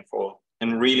about rainfall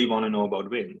and really want to know about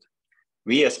wind.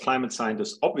 We as climate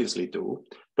scientists obviously do,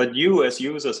 but you as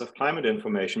users of climate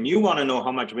information, you want to know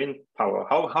how much wind power,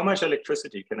 how much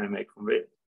electricity can I make from wind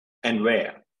and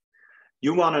where?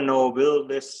 You want to know, will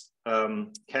this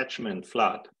catchment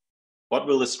flood? What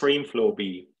will the stream flow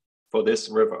be for this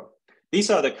river?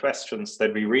 These are the questions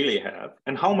that we really have.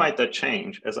 And how might that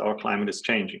change as our climate is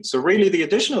changing? So really the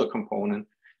additional component,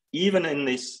 even in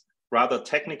this rather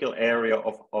technical area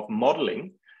of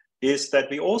modeling, is that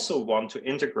we also want to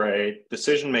integrate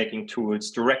decision-making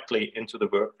tools directly into the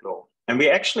workflow. And we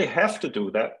actually have to do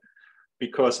that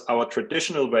because our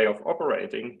traditional way of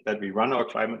operating, that we run our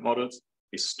climate models,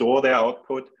 we store their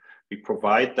output, we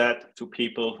provide that to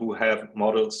people who have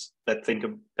models that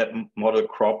model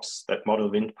crops, that model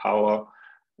wind power,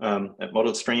 that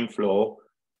model stream flow.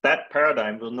 That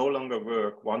paradigm will no longer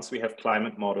work once we have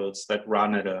climate models that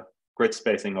run at a grid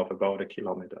spacing of about 1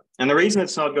 kilometer. And the reason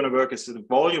it's not going to work is the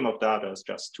volume of data is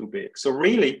just too big. So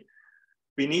really,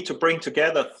 we need to bring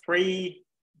together 3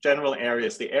 general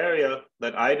areas. The area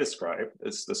that I described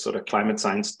is the sort of climate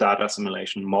science data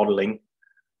assimilation modeling,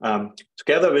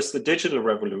 together with the digital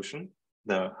revolution,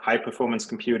 the high performance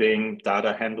computing,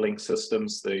 data handling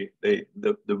systems, the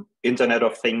Internet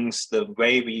of Things, the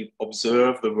way we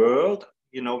observe the world.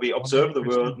 You know, we observe the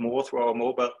world more through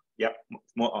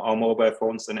our mobile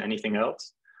phones than anything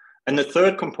else. And the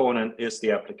third component is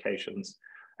the applications.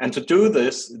 And to do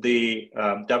this, the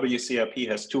WCRP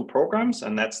has 2 programs,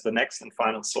 and that's the next and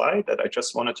final slide that I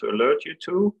just wanted to alert you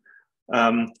to.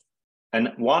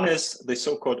 And one is the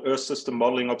so-called Earth System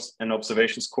Modeling and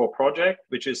Observations Core Project,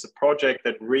 which is a project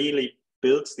that really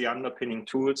builds the underpinning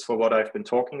tools for what I've been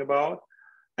talking about.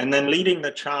 And then leading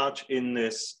the charge in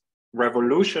this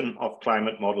revolution of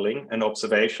climate modeling and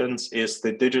observations is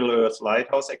the Digital Earth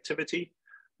Lighthouse activity.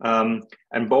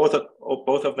 And both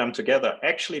of them together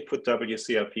actually put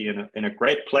WCRP in a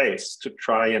great place to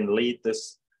try and lead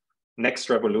this next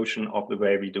revolution of the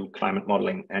way we do climate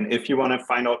modeling. And if you want to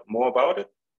find out more about it,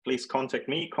 please contact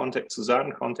me, contact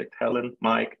Suzanne, contact Helen,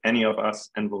 Mike, any of us,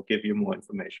 and we'll give you more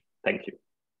information. Thank you.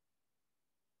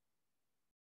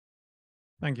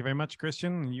 Thank you very much,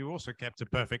 Christian. You also kept a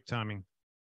perfect timing.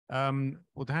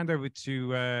 We'll hand over to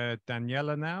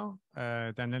Daniela now.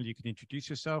 Daniela, you can introduce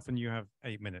yourself and you have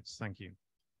 8 minutes. Thank you.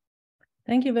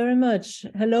 Thank you very much.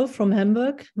 Hello from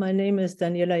Hamburg. My name is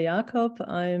Daniela Jakob.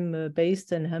 I'm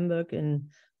based in Hamburg in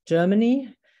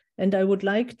Germany, and I would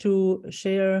like to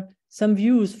share some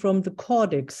views from the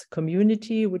Codex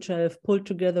community, which I have pulled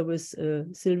together with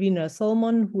Silvina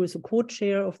Solomon, who is a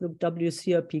co-chair of the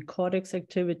WCRP Codex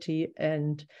activity,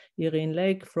 and Irene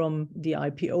Lake from the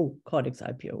IPO, Codex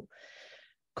IPO.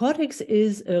 Codex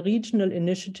is a regional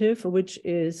initiative which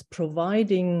is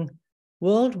providing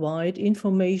worldwide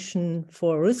information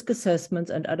for risk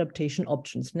assessments and adaptation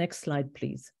options. Next slide,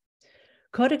 please.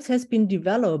 Codex has been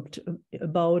developed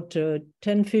about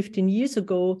 10, 15 years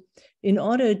ago in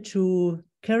order to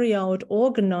carry out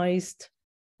organized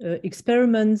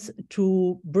experiments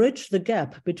to bridge the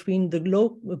gap between the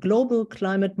global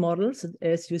climate models,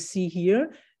 as you see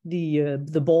here,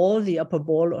 the upper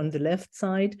ball on the left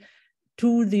side,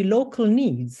 to the local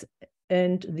needs.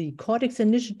 And the Codex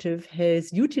initiative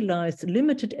has utilized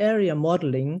limited area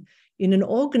modeling in an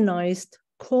organized,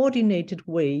 coordinated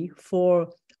way for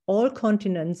all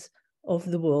continents of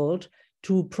the world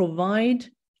to provide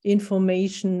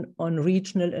information on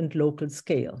regional and local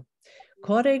scale.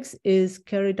 Codex is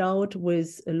carried out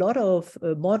with a lot of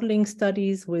modeling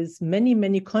studies with many,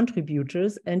 many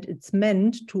contributors, and it's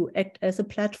meant to act as a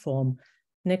platform.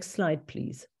 Next slide,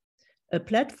 please. A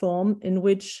platform in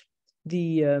which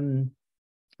the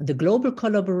global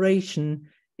collaboration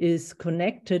is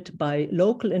connected by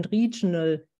local and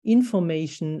regional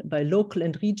information, by local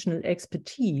and regional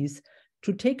expertise,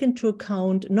 to take into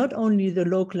account not only the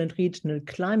local and regional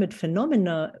climate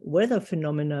phenomena, weather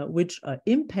phenomena, which are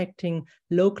impacting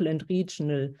local and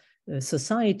regional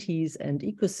societies and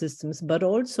ecosystems, but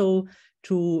also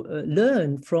to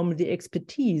learn from the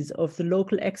expertise of the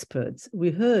local experts. We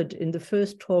heard in the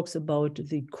first talks about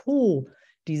the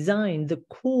co-design, the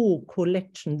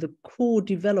co-collection, the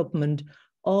co-development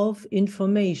of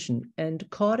information, and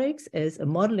Codex as a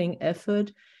modeling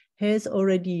effort has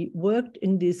already worked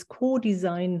in this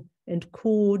co-design and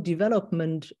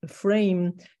co-development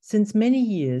frame since many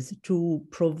years to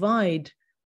provide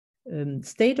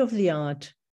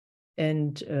state-of-the-art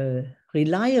and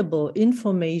reliable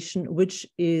information which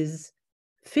is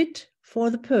fit for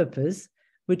the purpose,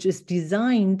 which is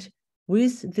designed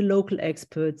with the local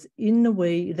experts in a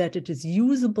way that it is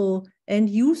usable and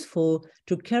useful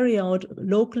to carry out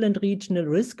local and regional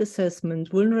risk assessment,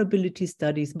 vulnerability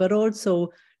studies, but also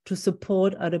to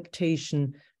support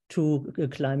adaptation to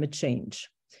climate change.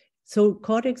 So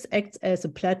Codex acts as a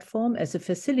platform, as a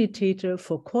facilitator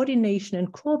for coordination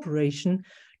and cooperation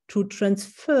to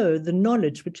transfer the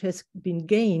knowledge which has been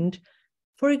gained,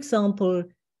 for example,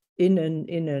 in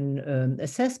an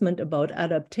assessment about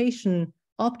adaptation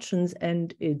options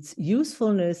and its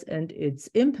usefulness and its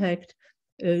impact,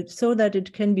 so that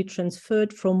it can be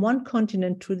transferred from one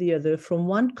continent to the other, from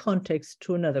one context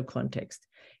to another context.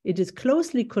 It is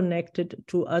closely connected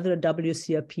to other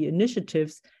WCRP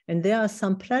initiatives, and there are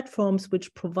some platforms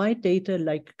which provide data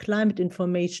like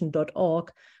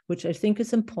climateinformation.org, which I think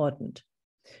is important.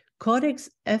 Codex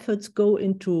efforts go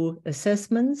into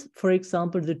assessments, for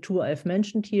example, the two I've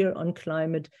mentioned here on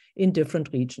climate in different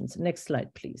regions. Next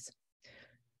slide, please.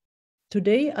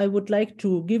 Today, I would like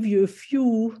to give you a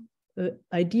few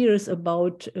ideas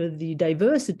about the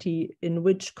diversity in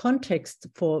which context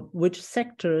for which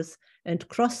sectors and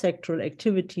cross-sectoral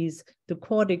activities the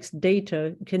Codex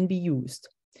data can be used.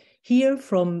 Here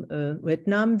from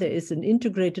Vietnam, there is an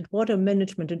integrated water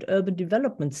management and urban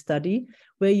development study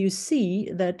where you see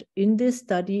that in this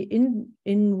study,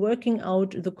 in working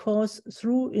out the course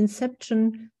through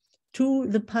inception to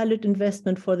the pilot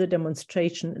investment for the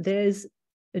demonstration, there is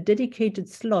a dedicated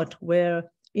slot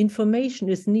where information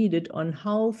is needed on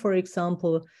how, for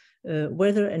example,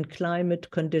 weather and climate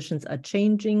conditions are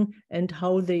changing and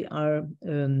how they are,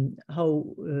 how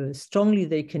strongly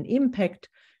they can impact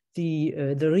the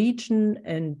region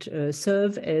and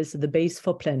serve as the base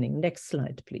for planning. Next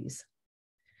slide, please.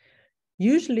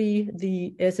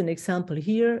 Usually, as an example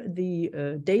here,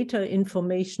 the data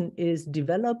information is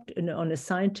developed on a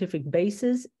scientific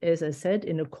basis, as I said,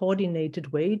 in a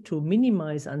coordinated way to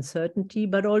minimize uncertainty,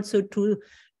 but also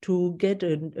to get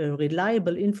a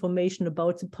reliable information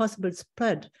about the possible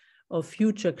spread of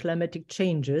future climatic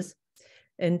changes.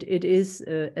 And it is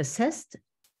assessed,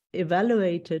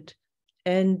 evaluated,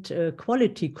 and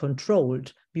quality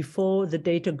controlled before the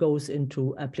data goes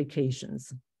into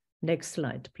applications. Next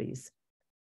slide, please.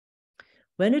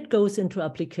 When it goes into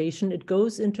application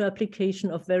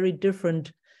of very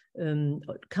different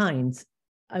kinds.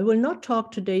 I will not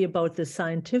talk today about the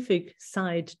scientific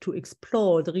side to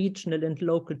explore the regional and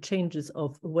local changes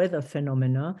of weather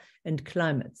phenomena and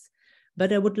climates,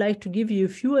 but I would like to give you a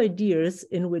few ideas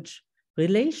in which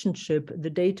relationship the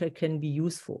data can be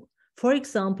useful. For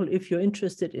example, if you're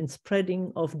interested in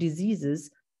spreading of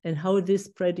diseases and how this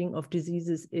spreading of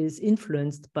diseases is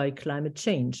influenced by climate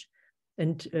change.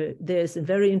 And there's a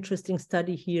very interesting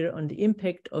study here on the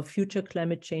impact of future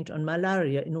climate change on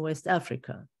malaria in West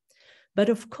Africa. But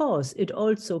of course, it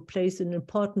also plays an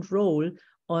important role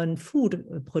on food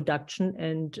production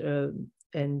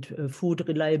and food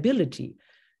reliability.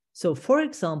 So for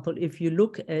example, if you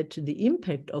look at the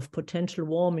impact of potential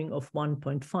warming of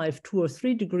 1.5, 2 or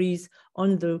 3 degrees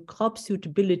on the crop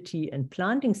suitability and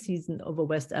planting season over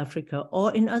West Africa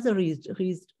or in other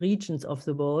regions of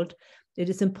the world, it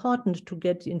is important to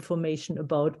get information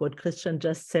about what Christian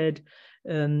just said,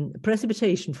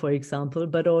 precipitation, for example,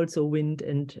 but also wind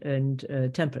and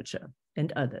temperature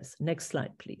and others. Next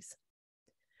slide, please.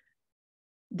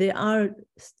 There are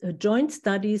joint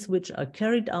studies which are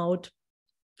carried out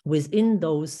within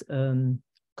those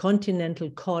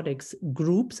continental Codex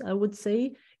groups, I would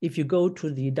say. If you go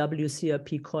to the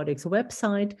WCRP Codex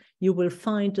website, you will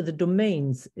find the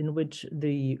domains in which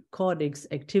the Codex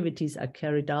activities are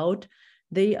carried out.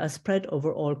 They are spread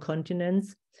over all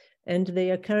continents, and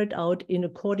they are carried out in a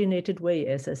coordinated way,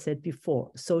 as I said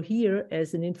before. So here,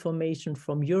 as an information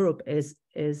from Europe, as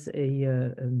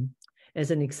an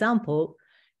example,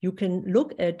 you can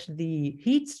look at the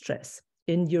heat stress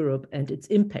in Europe and its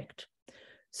impact.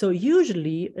 So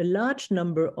usually a large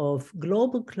number of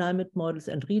global climate models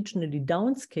and regionally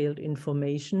downscaled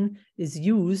information is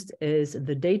used as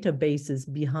the databases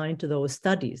behind those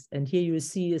studies. And here you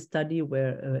see a study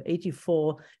where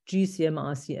 84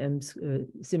 GCM-RCM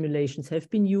simulations have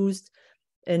been used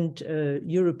and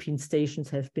European stations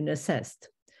have been assessed.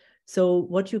 So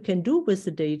what you can do with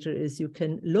the data is you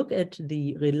can look at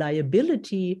the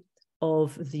reliability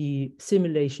of the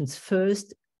simulations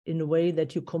first in a way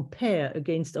that you compare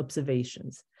against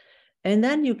observations. And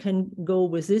then you can go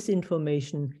with this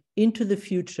information into the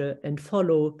future and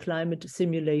follow climate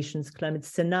simulations, climate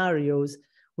scenarios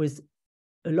with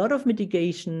a lot of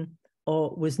mitigation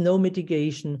or with no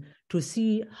mitigation to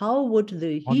see how would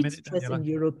the heat stress in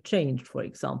Europe change, for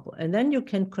example. And then you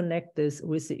can connect this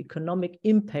with the economic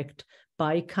impact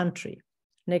by country.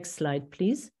 Next slide,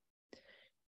 please.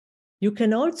 You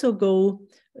can also go,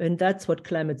 and that's what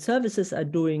climate services are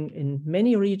doing in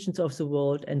many regions of the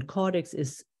world, and Codex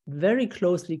is very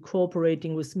closely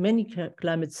cooperating with many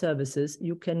climate services.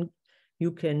 You can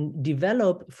you can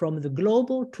develop from the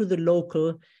global to the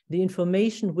local the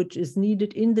information which is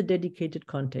needed in the dedicated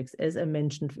context, as I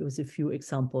mentioned with a few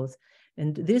examples.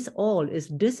 And this all is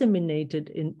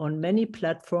disseminated on many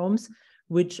platforms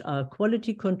which are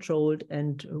quality controlled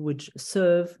and which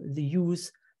serve the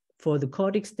use for the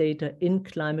Codex data in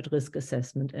climate risk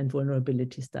assessment and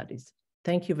vulnerability studies.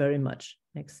 Thank you very much.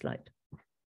 Next slide.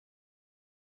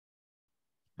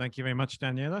 Thank you very much,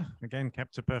 Daniela. Again,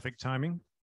 kept to perfect timing.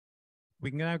 We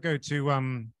can now go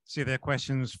to see if there are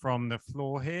questions from the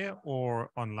floor here or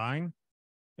online.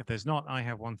 If there's not, I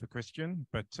have one for Christian,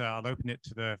 but I'll open it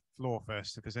to the floor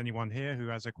first. If there's anyone here who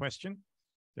has a question,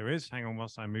 there is. Hang on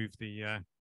whilst I move the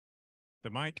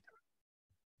mic.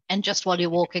 And just while you're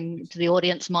walking to the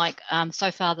audience, Mike, so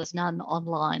far there's none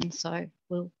online, so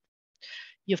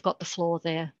you've got the floor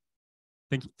there.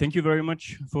 Thank you very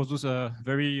much for those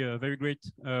very great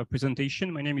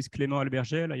presentation. My name is Clément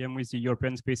Albergel. I am with the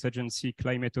European Space Agency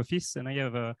Climate Office, and I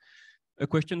have a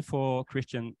question for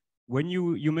Christian. When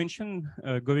you mentioned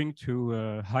going to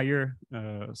a higher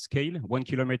scale, 1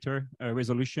 kilometer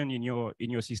resolution in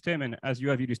your system, and as you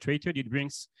have illustrated, it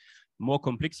brings more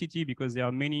complexity because there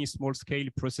are many small scale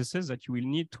processes that you will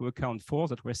need to account for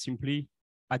that were simply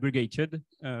aggregated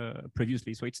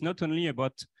previously. So it's not only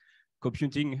about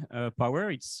computing power,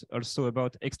 it's also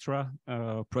about extra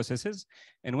processes.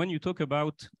 And when you talk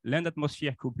about land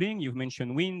atmosphere coupling, you've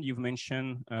mentioned wind, you've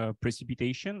mentioned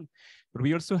precipitation, but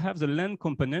we also have the land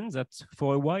component that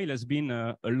for a while has been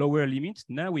a lower limit.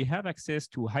 Now we have access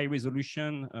to high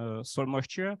resolution soil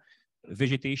moisture,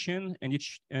 vegetation,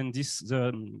 and this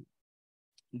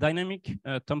dynamic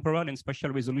temporal and spatial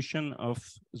resolution of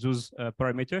those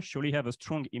parameters surely have a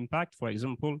strong impact, for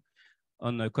example,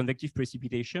 on convective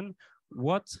precipitation.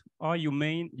 What are your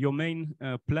main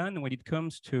plan when it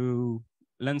comes to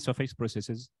land surface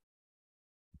processes?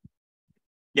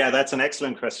 Yeah, that's an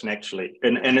excellent question, actually.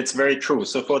 And it's very true.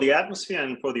 So for the atmosphere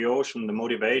and for the ocean, the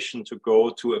motivation to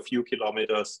go to a few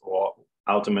kilometers or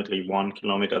ultimately 1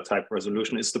 kilometer type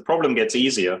resolution is the problem gets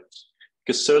easier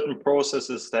because certain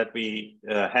processes that we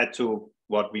had to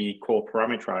what we call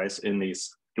parameterize in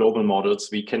these global models,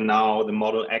 we can now, the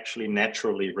model actually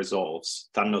naturally resolves.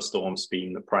 Thunderstorms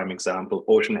being the prime example,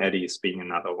 ocean eddies being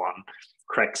another one,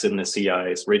 cracks in the sea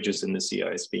ice, ridges in the sea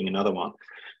ice being another one.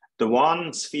 The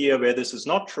one sphere where this is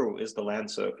not true is the land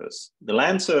surface. The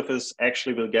land surface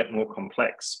actually will get more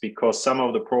complex because some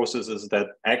of the processes that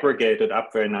aggregated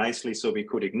up very nicely so we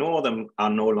could ignore them are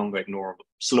no longer ignorable.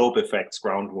 Slope effects,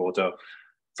 groundwater,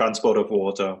 transport of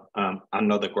water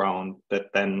under the ground that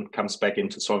then comes back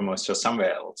into soil moisture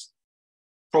somewhere else.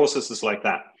 Processes like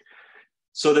that.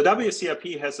 So the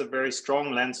WCRP has a very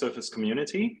strong land surface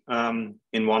community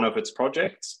in one of its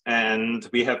projects, and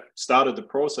we have started the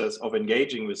process of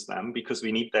engaging with them because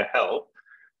we need their help.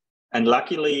 And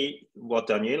luckily, what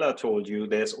Daniela told you,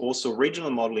 there's also regional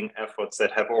modeling efforts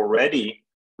that have already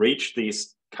reached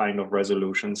these kind of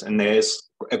resolutions, and there's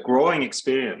a growing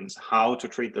experience how to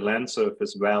treat the land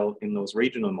surface well in those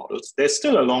regional models. There's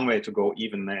still a long way to go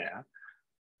even there,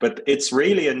 but it's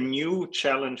really a new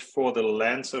challenge for the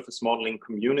land surface modeling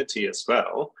community as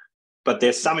well. But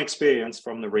there's some experience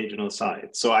from the regional side.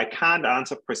 So I can't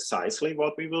answer precisely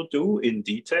what we will do in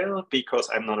detail because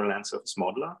I'm not a land surface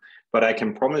modeler, but I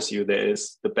can promise you there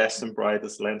is the best and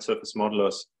brightest land surface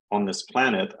modelers on this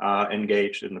planet are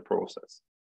engaged in the process.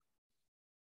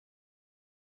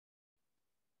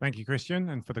 Thank you, Christian,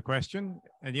 and for the question.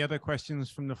 Any other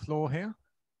questions from the floor here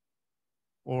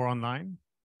or online?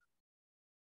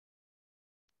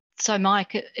 So,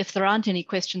 Mike, if there aren't any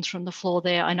questions from the floor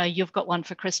there, I know you've got one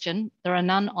for Christian. There are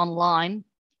none online.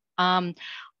 I'd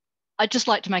just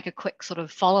like to make a quick sort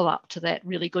of follow-up to that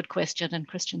really good question and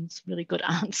Christian's really good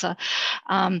answer.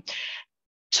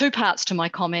 Two parts to my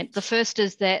comment. The first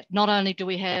is that not only do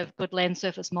we have good land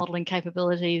surface modeling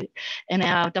capability in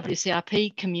our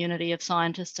WCRP community of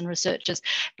scientists and researchers,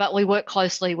 but we work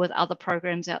closely with other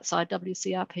programs outside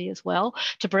WCRP as well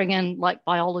to bring in like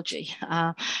biology,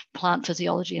 plant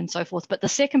physiology and so forth. But the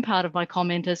second part of my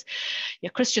comment is, yeah,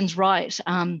 Christian's right.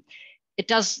 It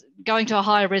does, going to a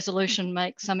higher resolution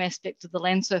makes some aspects of the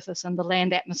land surface and the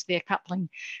land atmosphere coupling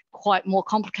quite more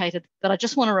complicated. But I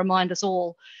just want to remind us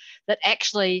all that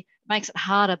actually makes it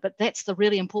harder, but that's the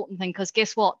really important thing, because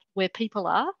guess what? Where people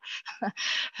are,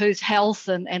 whose health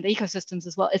and ecosystems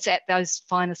as well, it's at those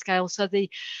finer scales. So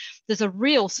there's a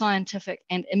real scientific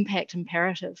and impact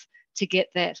imperative to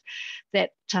get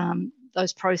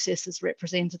those processes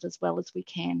represented as well as we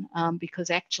can, because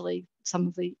actually some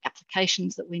of the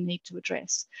applications that we need to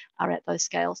address are at those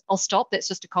scales. I'll stop. That's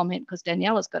just a comment because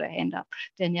Daniela's got her hand up.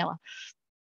 Daniela.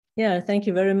 Yeah, thank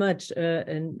you very much.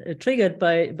 And triggered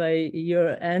by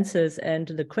your answers and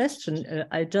the question,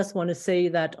 I just want to say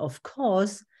that, of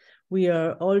course, we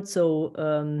are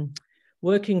also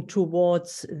working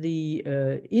towards the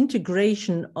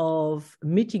integration of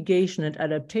mitigation and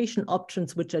adaptation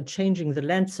options which are changing the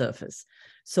land surface.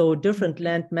 So different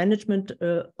land management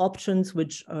options,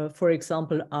 which, for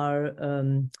example, are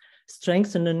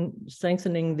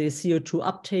strengthening the CO2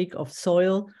 uptake of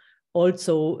soil.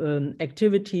 Also,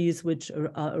 activities which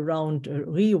are around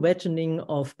re-wettening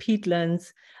of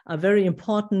peatlands are very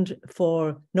important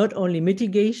for not only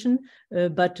mitigation,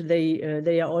 but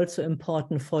they are also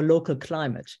important for local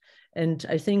climate. And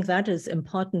I think that is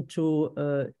important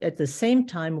to, at the same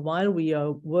time, while we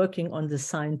are working on the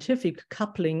scientific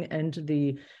coupling and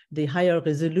the higher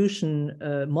resolution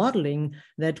modeling,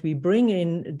 that we bring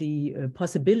in the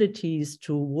possibilities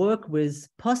to work with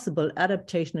possible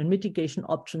adaptation and mitigation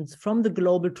options from the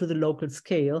global to the local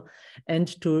scale,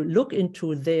 and to look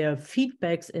into their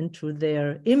feedbacks, into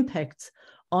their impacts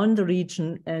on the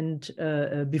region, and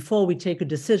before we take a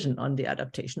decision on the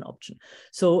adaptation option.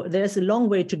 So there's a long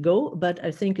way to go, but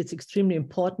I think it's extremely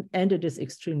important and it is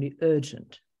extremely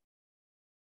urgent.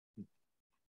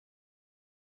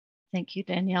 Thank you,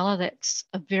 Daniela. That's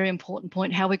a very important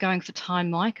point. How are we going for time,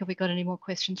 Mike? Have we got any more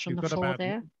questions from the floor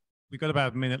there? We've got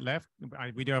about a minute left.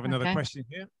 We do have another question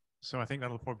here. So I think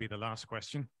that'll probably be the last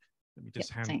question. Let me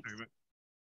just hand it over.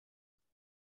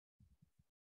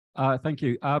 Thank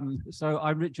you. So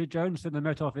I'm Richard Jones from the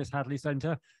Met Office Hadley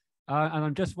Centre, and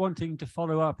I'm just wanting to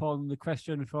follow up on the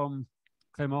question from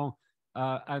Clément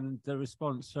and the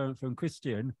response from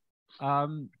Christian.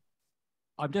 I'm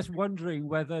just wondering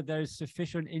whether there's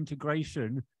sufficient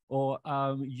integration or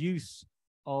use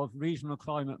of regional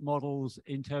climate models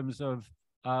in terms of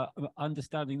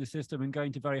understanding the system and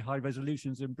going to very high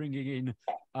resolutions and bringing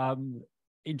in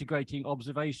integrating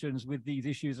observations with these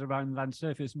issues around land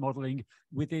surface modeling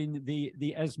within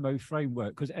the ESMO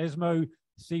framework, because ESMO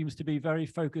seems to be very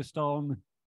focused on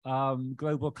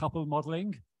global couple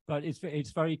modeling, but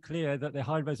it's very clear that the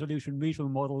high resolution regional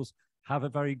models have a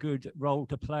very good role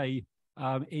to play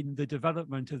in the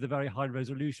development of the very high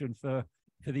resolution for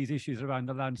these issues around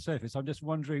the land surface. I'm just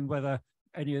wondering whether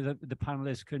any of the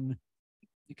panelists can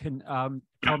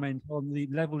comment on the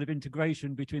level of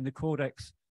integration between the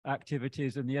Cordex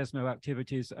activities and the ESMO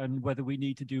activities, and whether we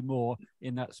need to do more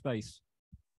in that space.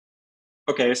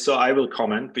 Okay, so I will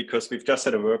comment because we've just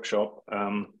had a workshop.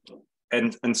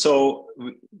 And so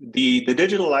the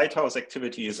Digital Lighthouse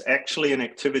activity is actually an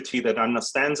activity that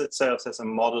understands itself as a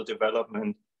model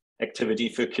development activity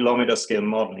for kilometer scale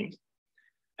modeling.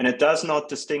 And it does not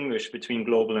distinguish between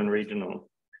global and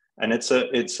regional. And it's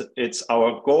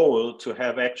our goal to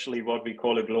have actually what we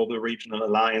call a global regional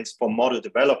alliance for model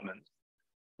development,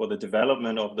 for the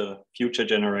development of the future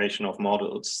generation of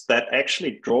models that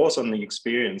actually draws on the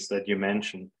experience that you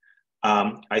mentioned.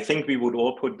 I think we would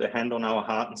all put the hand on our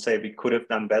heart and say we could have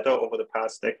done better over the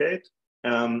past decade.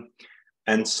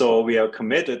 And so we are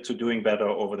committed to doing better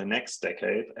over the next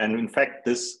decade. And in fact,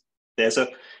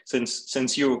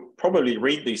 since you probably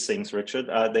read these things, Richard,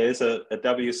 there's a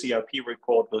WCRP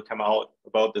report will come out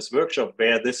about this workshop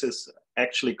where this is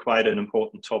actually quite an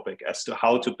important topic as to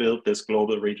how to build this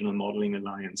global regional modeling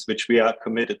alliance, which we are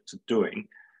committed to doing,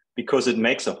 because it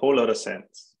makes a whole lot of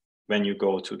sense when you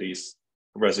go to these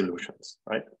resolutions,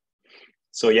 right?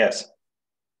 So yes,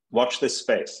 watch this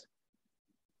space.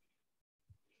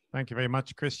 Thank you very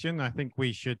much, Christian. I think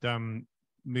we should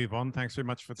move on. Thanks very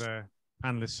much for the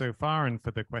panelists so far and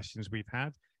for the questions we've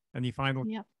had. Any final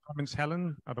comments,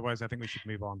 Helen? Otherwise, I think we should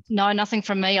move on. No, nothing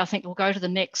from me. I think we'll go to the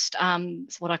next,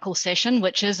 what I call session,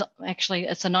 which is actually,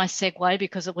 it's a nice segue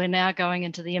because we're now going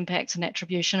into the impacts and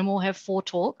attribution, and we'll have 4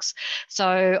 talks.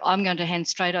 So I'm going to hand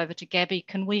straight over to Gabby.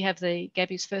 Can we have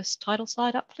Gabby's first title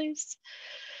slide up, please?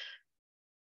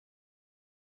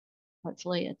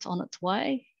 Hopefully it's on its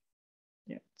way.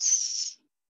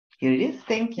 Here it is.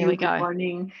 Thank you. Good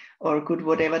morning, or good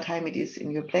whatever time it is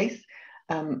in your place.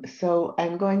 So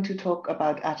I'm going to talk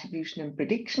about attribution and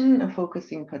prediction,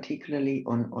 focusing particularly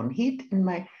on heat in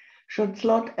my short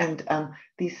slot. And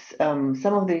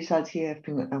some of the results here have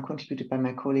been contributed by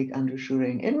my colleague Andrew Shure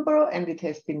in Edinburgh, and it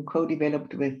has been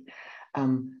co-developed with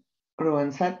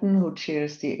Rowan Sutton, who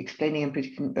chairs the Explaining and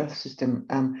Predicting Earth System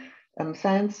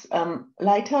Science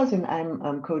Lighthouse, and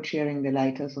I'm co-chairing the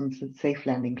Lighthouse on Safe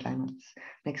Landing Climates.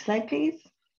 Next slide, please.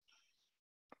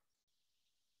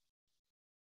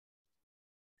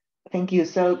 Thank you.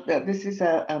 So this is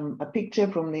a picture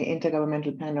from the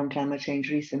Intergovernmental Panel on Climate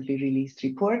Change recently released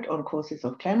report on causes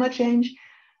of climate change.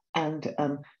 and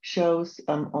shows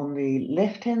on the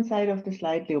left-hand side of the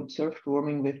slide the observed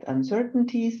warming with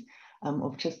uncertainties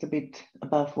of just a bit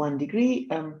above 1 degree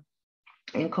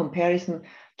in comparison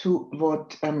to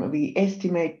what we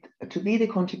estimate to be the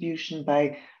contribution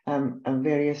by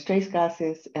various trace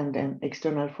gases and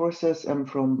external forces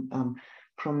from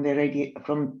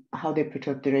how they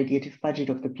perturb the radiative budget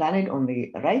of the planet on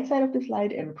the right side of the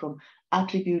slide, and from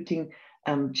attributing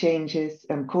changes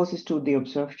causes to the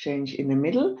observed change in the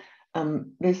middle.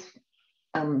 This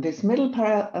middle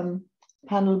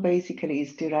panel basically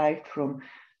is derived from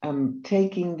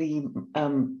taking the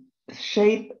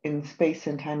shape in space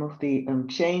and time of the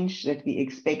change that we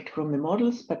expect from the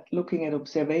models, but looking at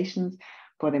observations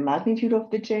for the magnitude of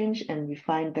the change, and we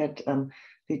find that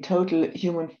the total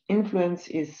human influence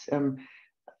is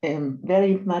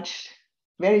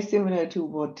very similar to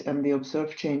what the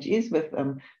observed change is, with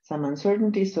some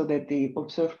uncertainty, so that the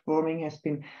observed warming has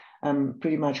been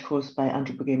pretty much caused by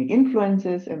anthropogenic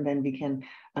influences, and then we can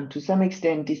to some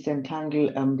extent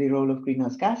disentangle the role of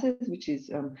greenhouse gases, which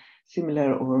is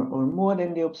similar or more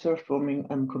than the observed warming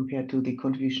compared to the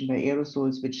contribution by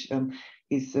aerosols, which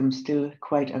is still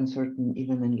quite uncertain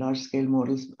even in large-scale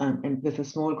models, and with a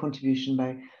small contribution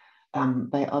by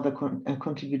other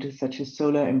contributors such as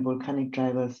solar and volcanic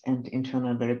drivers and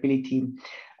internal variability.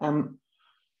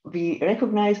 We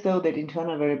recognize, though, that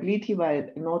internal variability, while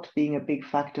not being a big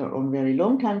factor on very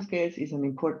long timescales, is an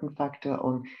important factor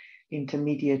on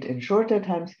intermediate and shorter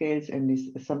timescales, and is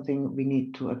something we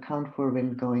need to account for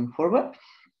when going forward,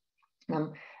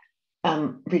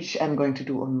 which I'm going to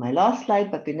do on my last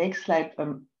slide. But the next slide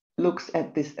looks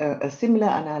at this a similar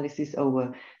analysis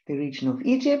over the region of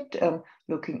Egypt,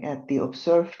 looking at the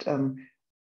observed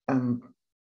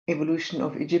evolution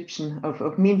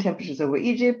of mean temperatures over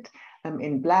Egypt.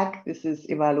 In black, this is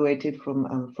evaluated from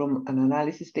an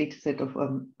analysis data set of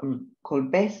called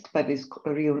BEST, but is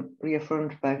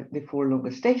reaffirmed by the 4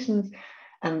 longer stations.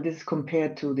 And this is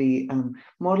compared to the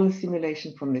model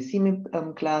simulation from the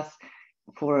CMIP class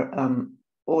for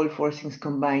all forcings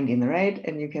combined in red.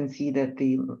 And you can see that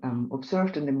the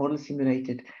observed and the model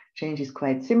simulated change is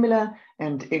quite similar.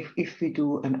 And if we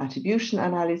do an attribution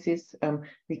analysis,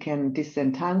 we can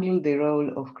disentangle the role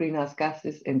of greenhouse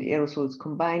gases and aerosols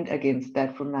combined against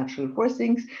that from natural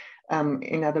forcings.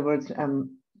 In other words,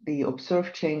 the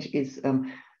observed change is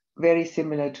very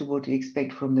similar to what we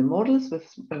expect from the models,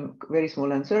 with very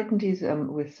small uncertainties,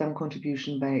 with some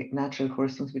contribution by natural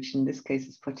forcings, which in this case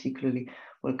is particularly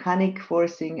volcanic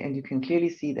forcing. And you can clearly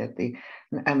see that the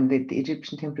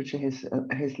Egyptian temperature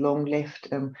has long left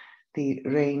the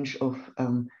range of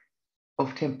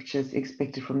temperatures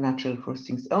expected from natural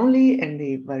forcings only, and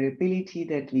the variability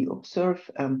that we observe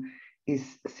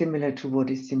is similar to what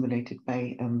is simulated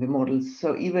by the models.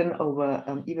 So even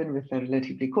with a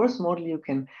relatively coarse model, you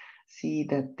can see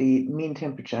that the mean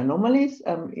temperature anomalies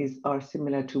are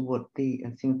similar to what the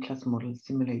single class model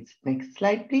simulates. Next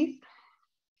slide, please.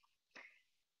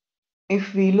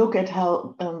 If we look at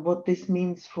how what this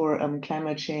means for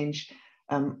climate change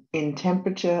in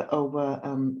temperature over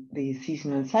the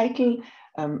seasonal cycle,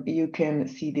 you can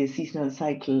see the seasonal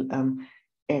cycle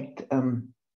at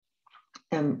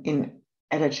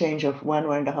a change of 1,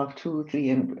 1.5, 2, 3,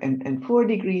 and 4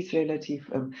 degrees relative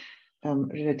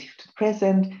to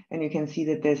present, and you can see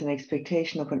that there's an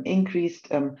expectation of an increased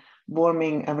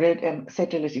warming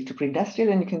set relative to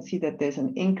pre-industrial, and you can see that there's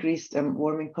an increased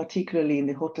warming, particularly in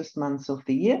the hottest months of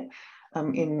the year,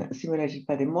 simulated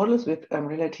by the models, with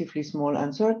relatively small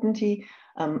uncertainty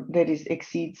that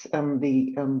exceeds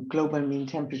the global mean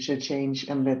temperature change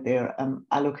that they're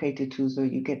allocated to. So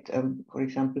you get, for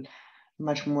example,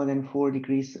 much more than 4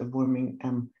 degrees of warming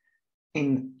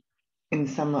in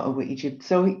summer over Egypt.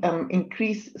 So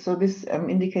this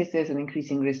indicates there's an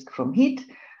increasing risk from heat,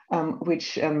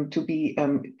 which to be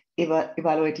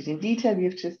evaluated in detail, we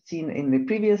have just seen in the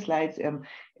previous slides,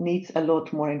 needs a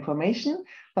lot more information.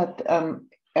 But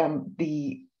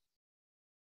the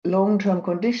long-term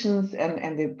conditions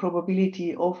and the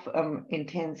probability of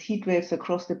intense heat waves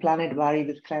across the planet vary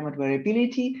with climate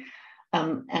variability,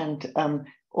 and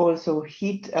also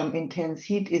intense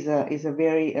heat is a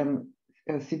very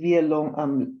severe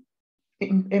long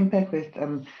impact with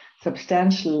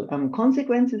substantial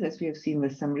consequences, as we have seen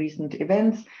with some recent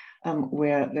events,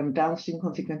 where downstream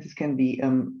consequences can be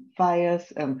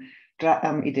fires.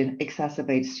 It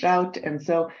exacerbates drought, and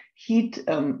so heat,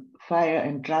 fire,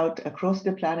 and drought across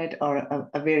the planet are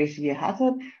a very severe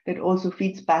hazard that also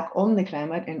feeds back on the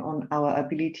climate and on our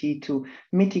ability to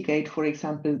mitigate, for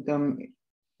example,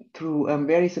 through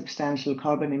very substantial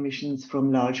carbon emissions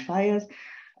from large fires.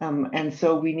 And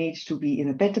so we need to be in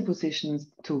a better position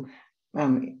to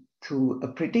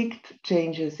predict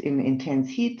changes in intense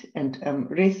heat and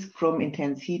risk from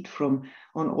intense heat on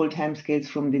all timescales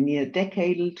from the near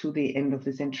decadal to the end of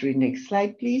the century. Next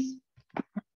slide, please.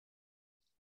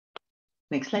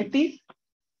 Next slide, please.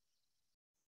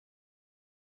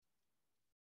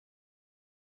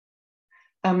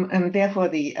 And therefore,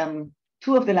 the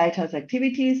two of the lighthouse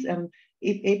activities,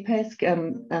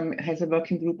 APESC has a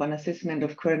working group on assessment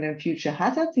of current and future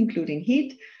hazards, including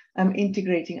heat,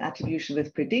 integrating attribution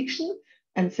with prediction,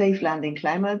 and Safe Landing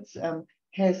Climates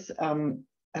has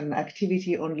an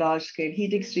activity on large-scale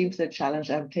heat extremes that challenge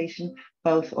adaptation,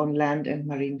 both on land and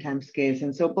marine timescales.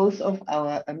 And so both of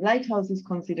our lighthouses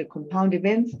consider compound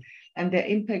events and their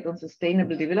impact on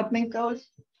sustainable development goals.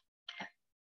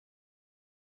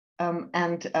 On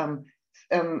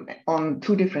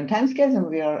two different timescales, and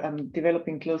we are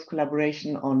developing close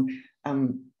collaboration on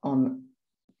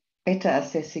better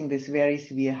assessing this very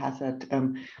severe hazard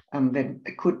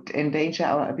that could endanger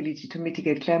our ability to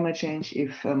mitigate climate change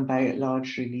if by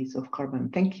large release of carbon.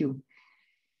 Thank you.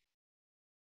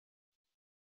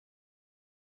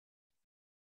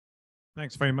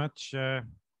 Thanks very much,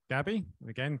 Gabby.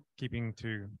 Again, keeping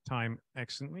to time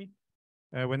excellently.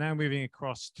 We're now moving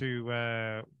across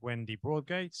to Wendy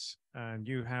Broadgates, and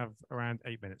you have around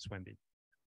 8 minutes, Wendy.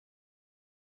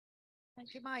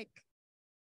 Thank you, Mike.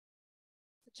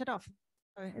 Switch it off.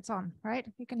 Oh, it's on, right?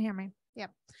 You can hear me. Yeah.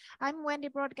 I'm Wendy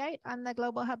Broadgate. I'm the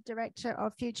Global Hub Director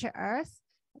of Future Earth,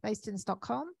 based in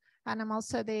Stockholm, and I'm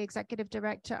also the Executive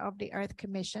Director of the Earth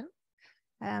Commission.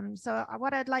 So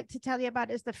what I'd like to tell you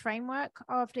about is the framework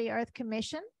of the Earth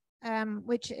Commission,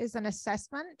 which is an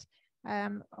assessment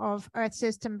of Earth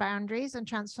system boundaries and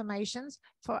transformations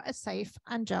for a safe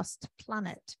and just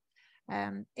planet.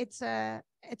 It's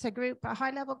a group, a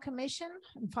high-level commission,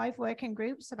 and 5 working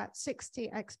groups, about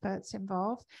 60 experts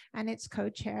involved, and it's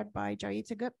co-chaired by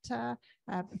Joyita Gupta,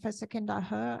 Professor Kindar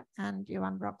Her, and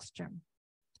Johan Brockström.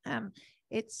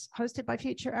 It's hosted by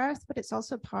Future Earth, but it's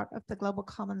also part of the Global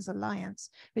Commons Alliance,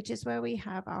 which is where we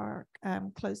have our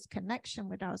close connection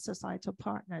with our societal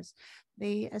partners.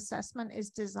 The assessment is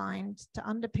designed to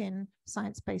underpin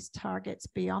science-based targets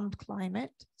beyond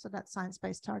climate. So that's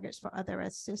science-based targets for other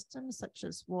Earth systems, such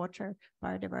as water,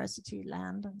 biodiversity,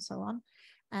 land, and so on.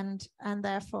 And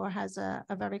therefore has a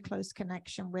very close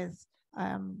connection with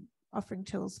offering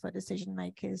tools for decision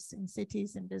makers in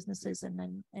cities, in businesses,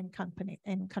 and in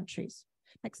countries.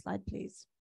 Next slide, please.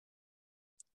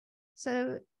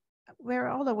 So we're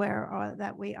all aware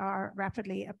that we are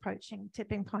rapidly approaching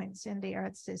tipping points in the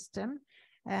Earth system.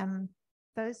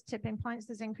 Those tipping points,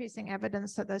 there's increasing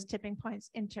evidence that those tipping points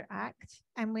interact,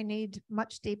 and we need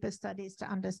much deeper studies to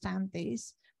understand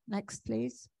these. Next,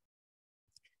 please.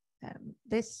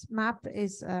 This map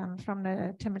is from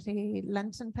the Timothy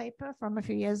Lenton paper from a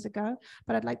few years ago,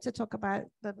 but I'd like to talk about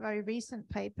the very recent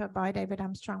paper by David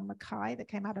Armstrong Mackay that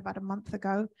came out about a month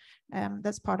ago.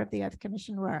 That's part of the Earth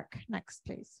Commission work. Next,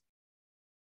 please.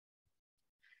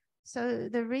 So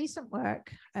the recent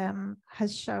work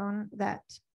has shown that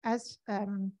as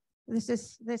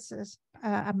this is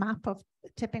a map of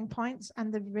tipping points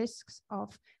and the risks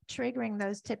of triggering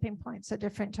those tipping points at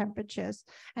different temperatures.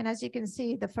 And as you can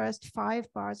see, the first 5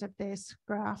 bars of this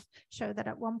graph show that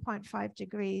at 1.5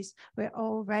 degrees, we're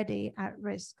already at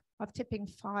risk of tipping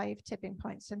 5 tipping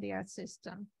points in the Earth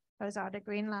system. Those are the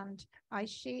Greenland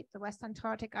ice sheet, the West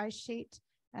Antarctic ice sheet,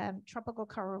 tropical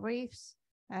coral reefs,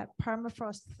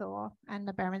 permafrost thaw, and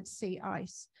the Barents Sea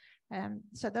ice.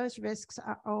 So those risks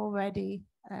are already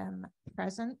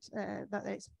present, that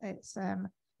it's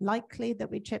likely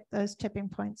that we trip those tipping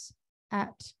points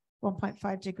at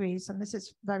 1.5 degrees, and this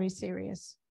is very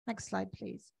serious. Next slide,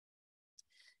 please.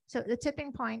 So the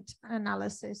tipping point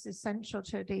analysis is central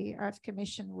to the Earth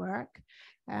Commission work.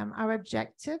 Our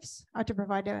objectives are to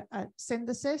provide a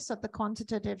synthesis of the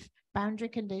quantitative boundary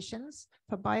conditions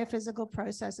for biophysical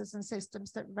processes and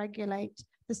systems that regulate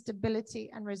the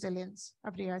stability and resilience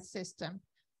of the Earth system,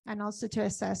 and also to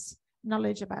assess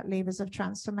knowledge about levers of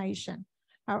transformation.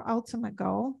 Our ultimate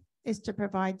goal is to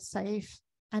provide safe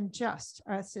and just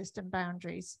Earth system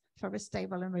boundaries for a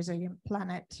stable and resilient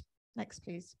planet. Next,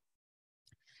 please.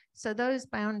 So those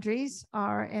boundaries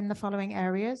are in the following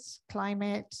areas: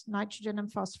 climate, nitrogen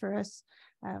and phosphorus,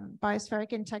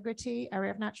 biospheric integrity,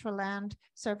 area of natural land,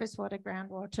 surface water,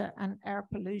 groundwater, and air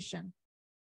pollution.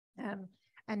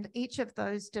 And each of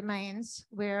those domains,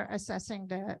 we're assessing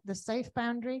the safe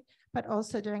boundary, but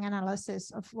also doing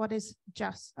analysis of what is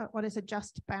a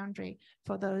just boundary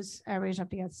for those areas of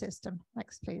the Earth system.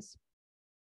 Next, please.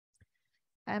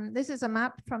 This is a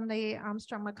map from the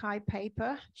Armstrong Mackay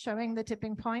paper showing the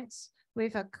tipping points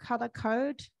with a color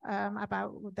code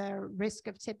about the risk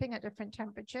of tipping at different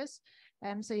temperatures.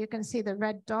 So you can see the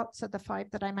red dots are the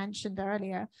 5 that I mentioned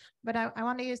earlier. But I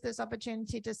want to use this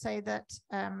opportunity to say that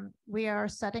we are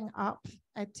setting up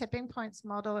a tipping points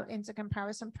model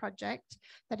intercomparison project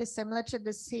that is similar to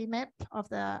the CMIP of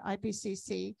the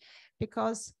IPCC,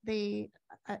 because we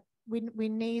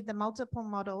need the multiple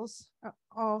models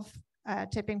of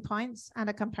tipping points and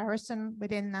a comparison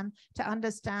within them to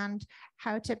understand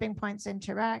how tipping points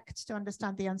interact, to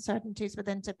understand the uncertainties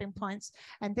within tipping points.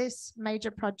 And this major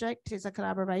project is a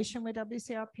collaboration with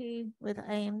WCRP, with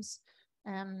AIMS,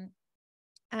 and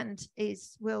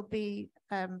will be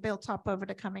built up over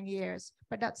the coming years.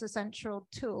 But that's a central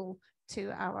tool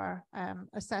to our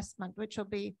assessment, which will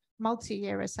be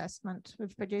multi-year assessment.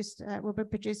 We'll be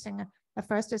producing a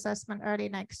first assessment early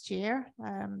next year.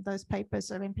 Those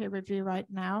papers are in peer review right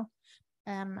now.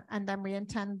 And then we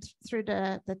intend through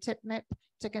the TIPMIP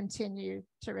to continue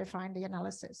to refine the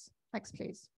analysis. Next,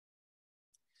 please.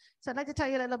 So I'd like to tell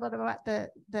you a little bit about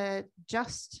the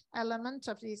just element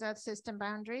of these Earth system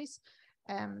boundaries.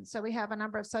 So we have a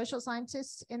number of social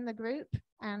scientists in the group,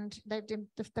 and they've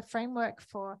the framework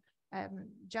for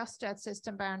just Earth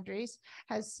system boundaries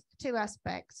has 2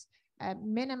 aspects.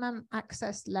 Minimum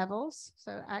access levels,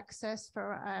 so access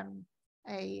for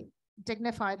a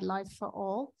dignified life for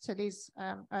all. So these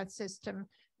Earth system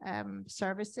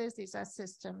services, these Earth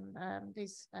system,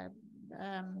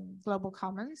 global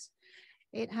commons.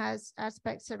 It has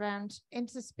aspects around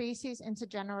interspecies,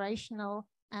 intergenerational,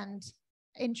 and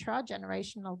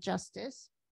intragenerational justice.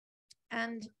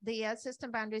 And the Earth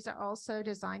system boundaries are also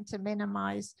designed to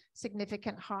minimize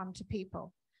significant harm to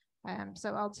people.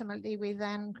 So ultimately, we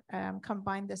then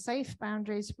combine the safe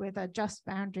boundaries with a just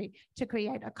boundary to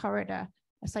create a corridor,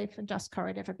 a safe and just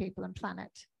corridor for people and planet.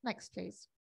 Next, please.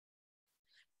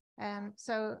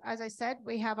 So as I said,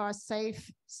 we have our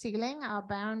safe ceiling, our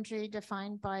boundary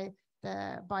defined by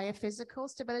the biophysical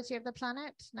stability of the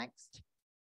planet. Next.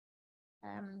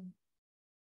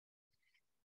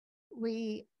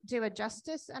 We do a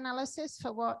justice analysis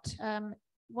for what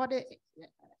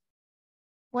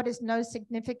is no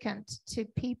significant to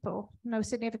people, no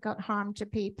significant harm to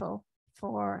people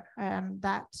for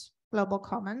that global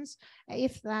commons.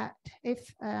 If at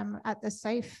the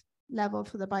safe level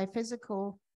for the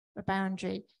biophysical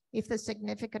boundary, if there's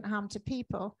significant harm to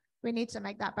people, we need to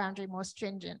make that boundary more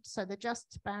stringent. So the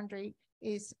just boundary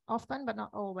is often, but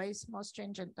not always, more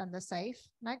stringent than the safe.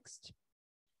 Next.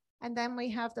 And then we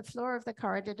have the floor of the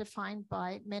corridor defined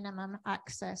by minimum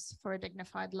access for a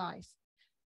dignified life.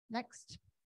 Next.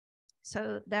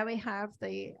 So there we have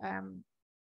the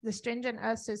stringent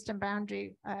Earth system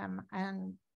boundary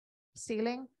and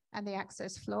ceiling and the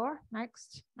access floor.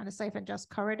 Next, and a safe and just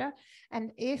corridor.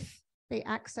 And if the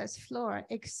access floor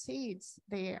exceeds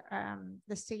the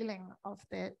ceiling of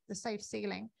the safe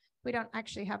ceiling, we don't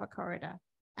actually have a corridor.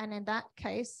 And in that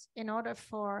case, in order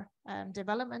for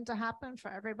development to happen,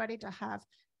 for everybody to have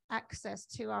access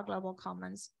to our global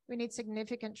commons, we need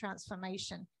significant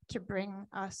transformation to bring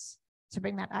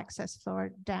that access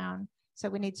floor down. So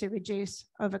we need to reduce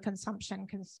overconsumption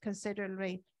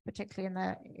considerably,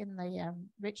 particularly in the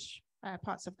rich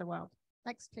parts of the world.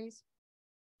 Next, please.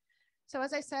 So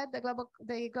as I said,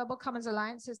 the Global Commons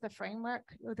Alliance is the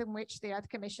framework within which the Earth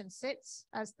Commission sits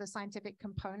as the scientific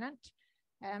component.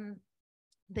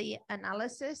 The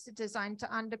analysis is designed to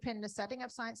underpin the setting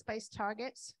of science-based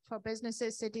targets for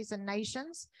businesses, cities, and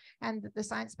nations. And the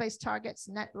Science-Based Targets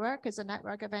Network is a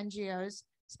network of NGOs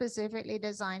specifically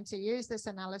designed to use this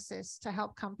analysis to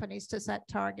help companies to set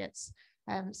targets,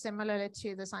 similarly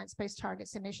to the Science-Based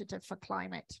Targets Initiative for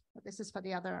Climate. But this is for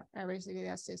the other areas of the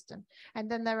ES system.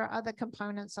 And then there are other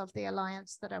components of the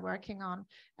Alliance that are working on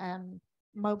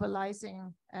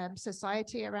mobilizing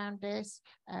society around this,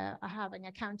 having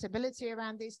accountability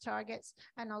around these targets,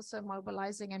 and also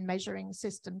mobilizing and measuring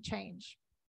system change.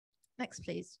 Next,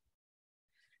 please.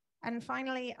 And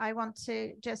finally, I want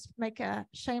to just make a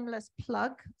shameless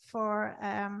plug for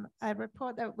a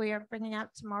report that we are bringing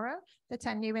out tomorrow, the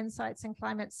 10 New Insights in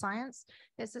Climate Science.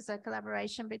 This is a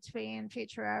collaboration between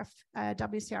Future Earth,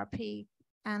 WCRP,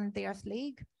 and the Earth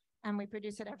League. And we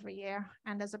produce it every year.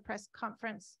 And there's a press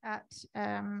conference at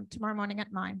tomorrow morning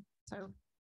at 9. So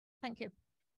thank you.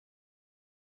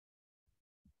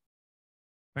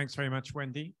 Thanks very much,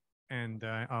 Wendy. And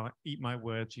I'll eat my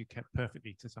words. You kept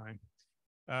perfectly to time.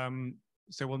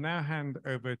 So we'll now hand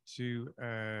over to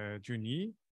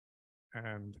Junyi.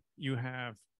 And you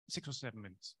have 6 or 7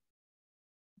 minutes.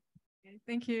 Okay,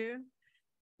 thank you.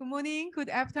 Good morning, good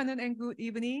afternoon, and good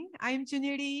evening. I'm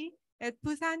Junyi Lee at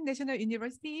Busan National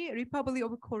University, Republic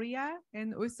of Korea,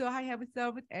 and also I have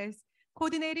served as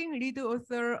coordinating lead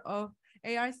author of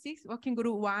AR6 Working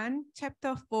Group 1,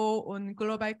 Chapter 4 on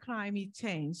global climate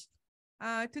change.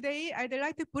 Today, I'd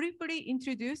like to briefly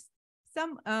introduce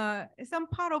some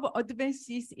part of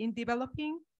advances in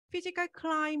developing physical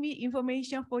climate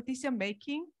information for decision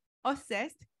making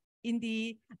assessed in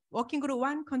the Working Group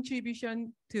 1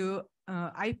 contribution to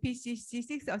IPCC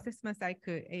 6 assessment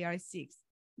cycle AR6.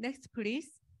 Next, please.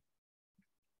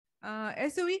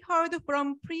 As we heard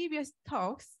from previous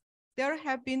talks, there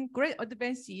have been great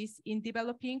advances in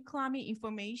developing climate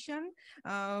information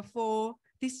for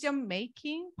decision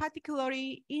making,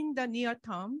 particularly in the near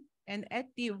term and at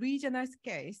the regional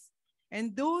scales.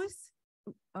 And those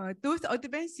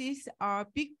advances are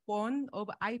big bone of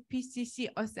IPCC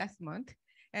assessment.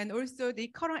 And also the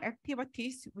current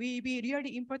activities will be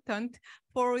really important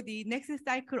for the next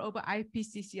cycle of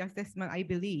IPCC assessment, I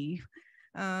believe.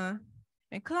 And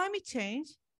climate change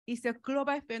is a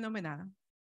global phenomenon,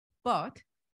 but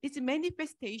its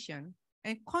manifestation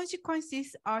and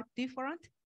consequences are different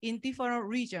in different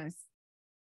regions.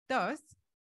 Thus,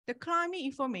 the climate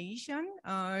information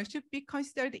should be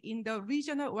considered in the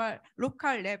regional or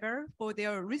local level for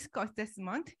their risk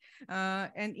assessment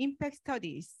and impact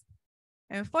studies.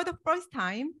 And for the first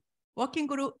time, Working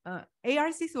Group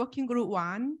AR6 Working Group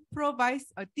 1 provides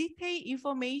a detailed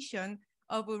information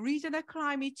of regional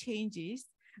climate changes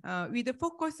with a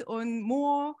focus on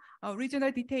more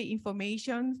regional detailed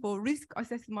information for risk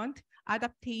assessment,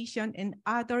 adaptation, and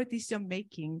other decision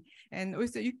making. And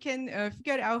also you can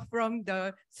figure out from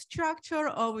the structure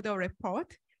of the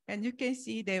report, and you can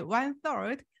see that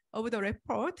 1/3 of the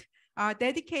report are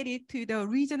dedicated to the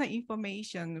regional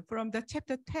information from the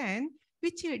chapter 10,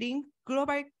 which link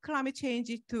global climate change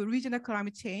to regional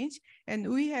climate change. And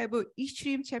we have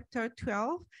extreme chapter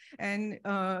 12 and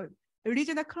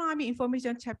regional climate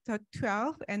information chapter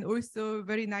 12, and also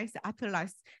very nice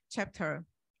atlas chapter.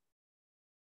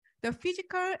 The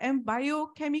physical and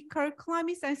biochemical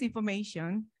climate science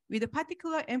information with a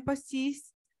particular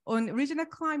emphasis on regional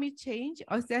climate change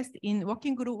assessed in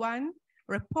Working Group 1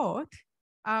 report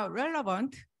are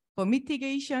relevant for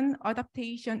mitigation,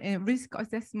 adaptation, and risk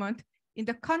assessment in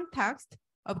the context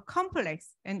of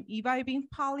complex and evolving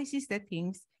policy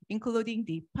settings, including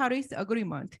the Paris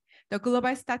Agreement, the Global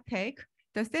Strateg,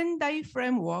 the Sendai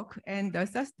Framework, and the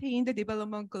Sustained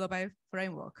Development Global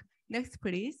Framework. Next,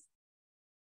 please.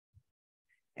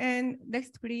 And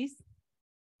next, please.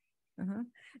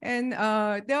 And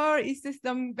there is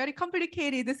some very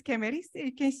complicated schematics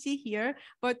you can see here,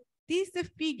 but this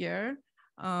figure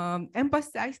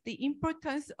emphasizes the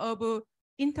importance of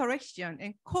interaction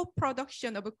and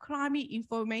co-production of climate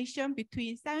information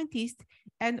between scientists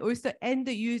and also end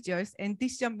users and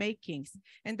decision makings.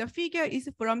 And the figure is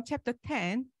from chapter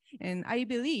 10. And I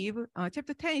believe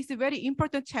chapter 10 is a very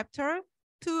important chapter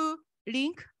to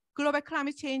link global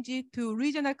climate change to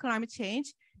regional climate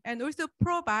change, and also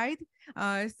provide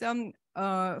some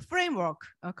framework,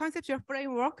 conceptual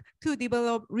framework to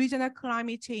develop regional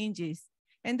climate changes.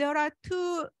 And there are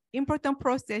two important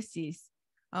processes.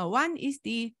 One is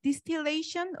the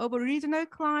distillation of regional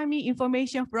climate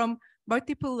information from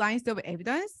multiple lines of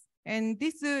evidence. And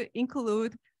this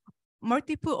include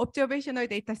multiple observational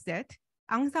data set,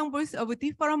 ensembles of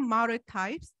different model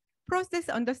types, process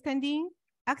understanding,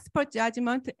 expert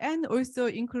judgment, and also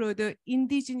include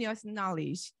indigenous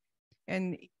knowledge.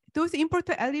 And those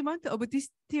important elements of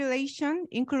distillation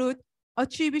include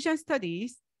attribution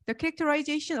studies, the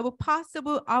characterization of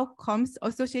possible outcomes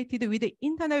associated with the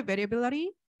internal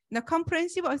variability, the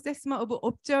comprehensive assessment of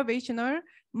observational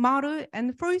model,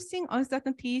 and forcing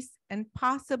uncertainties and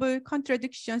possible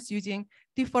contradictions using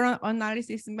different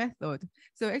analysis method.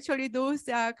 So actually those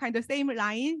are kind of same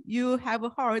line you have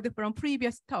heard from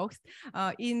previous talks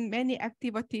in many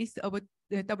activities of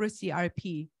the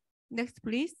WCRP. Next,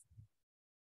 please.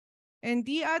 And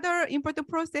the other important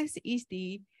process is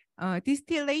the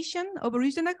distillation of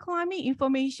regional climate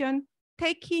information,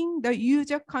 taking the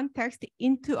user context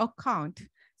into account.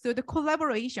 So the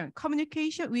collaboration,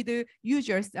 communication with the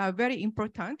users are very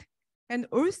important. And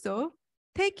also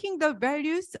taking the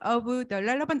values of the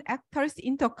relevant actors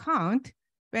into account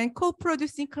when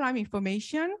co-producing climate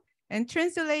information and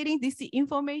translating this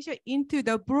information into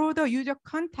the broader user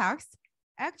context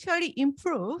actually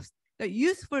improves the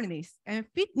usefulness and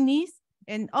fitness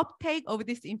and uptake of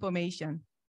this information.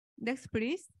 Next,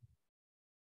 please.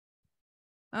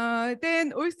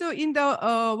 Then also in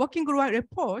the Working Group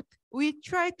report, we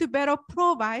try to better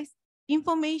provide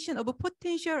information of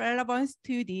potential relevance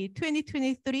to the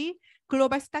 2023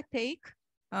 Global Strateg,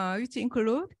 which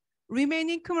include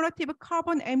remaining cumulative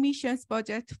carbon emissions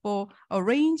budget for a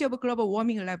range of global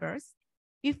warming levels,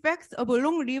 effects of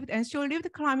long-lived and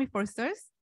short-lived climate forces,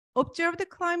 observed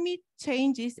climate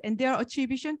changes and their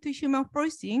attribution to human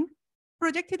forcing,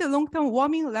 projected long-term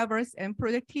warming levels and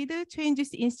projected changes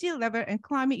in sea level and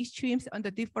climate extremes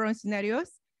under different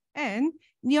scenarios, and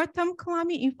near-term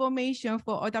climate information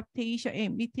for adaptation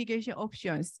and mitigation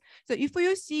options. So if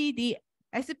you see the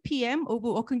SPM of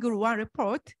Working Group 1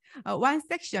 report, one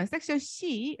section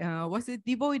C, was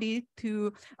devoted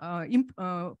to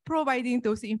providing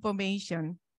those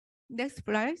information. Next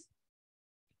slide.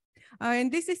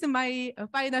 And this is my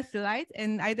final slide,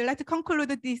 and I'd like to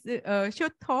conclude this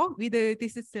short talk with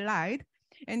this slide.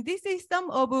 And this is some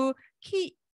of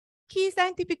key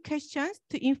scientific questions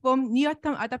to inform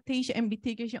near-term adaptation and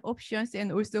mitigation options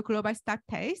and also global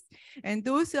status. And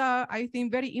those are, I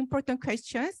think, very important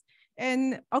questions.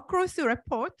 And across the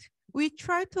report, we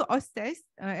try to assess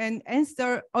and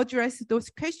address those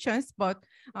questions, but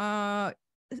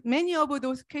many of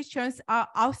those questions are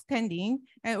outstanding,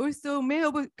 and also many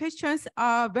of the questions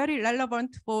are very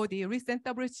relevant for the recent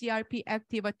WCRP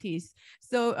activities.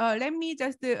 So let me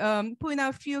just point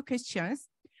out a few questions.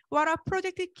 What are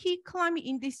projected key climate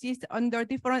indices under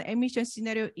different emission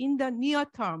scenarios in the near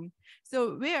term?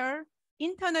 So where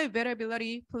internal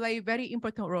variability play a very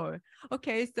important role.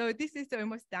 Okay, so this is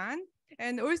almost done.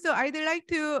 And also I'd like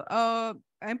to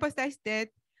emphasize that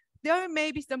there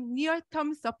may be some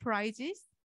near-term surprises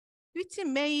which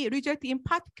may result in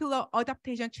particular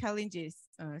adaptation challenges,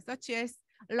 such as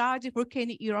large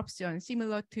volcanic eruption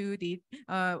similar to the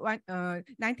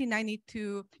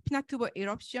 1992 Pinatubo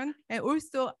eruption, and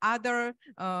also other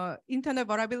internal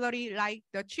variability like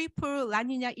the triple La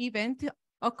Nina event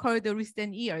occurred in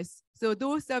recent years. So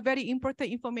those are very important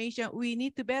information we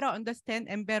need to better understand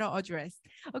and better address.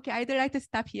 Okay, I'd like to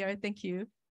stop here. Thank you.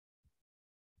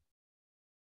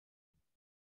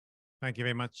 Thank you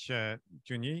very much,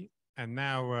 Junyi. And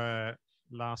now,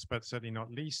 last but certainly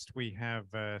not least, we have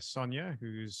Sonia,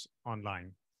 who's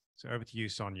online. So over to you,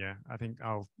 Sonia. I think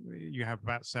you have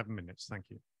about 7 minutes. Thank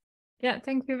you. Yeah,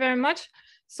 thank you very much.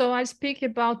 So I speak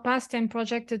about past and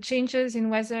projected changes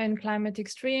in weather and climate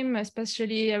extreme,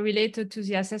 especially related to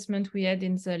the assessment we had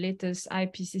in the latest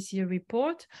IPCC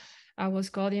report. I was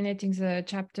coordinating the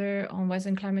chapter on weather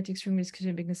and climate extreme with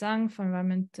Bing Zhang for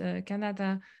Environment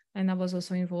Canada, and I was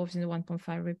also involved in the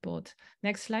 1.5 report.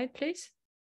 Next slide, please.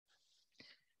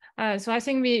 So I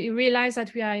think we realize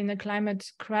that we are in a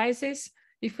climate crisis.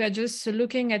 If we are just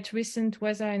looking at recent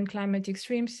weather and climate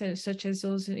extremes, such as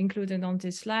those included on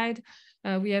this slide,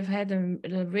 we have had a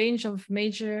range of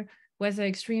major weather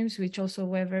extremes, which also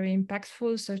were very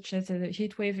impactful, such as the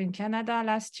heat wave in Canada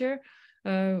last year,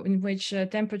 in which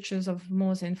temperatures of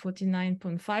more than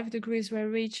 49.5 degrees were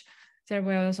reached. There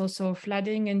was also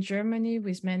flooding in Germany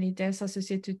with many deaths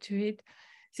associated to it.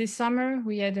 This summer,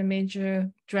 we had a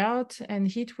major drought and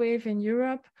heat wave in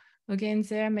Europe. Again,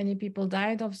 there, many people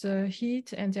died of the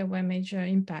heat, and there were major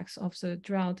impacts of the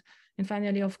drought. And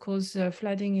finally, of course,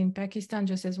 flooding in Pakistan,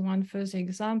 just as one first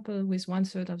example, with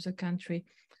 1/3 of the country,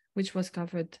 which was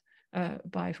covered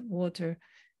by water.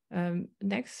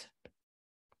 Next.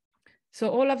 So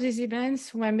all of these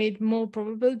events were made more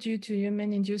probable due to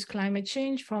human-induced climate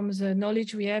change. From the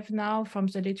knowledge we have now, from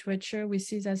the literature, we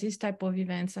see that these type of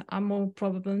events are more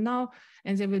probable now,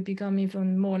 and they will become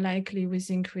even more likely with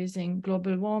increasing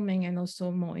global warming and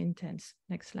also more intense.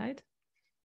 Next slide.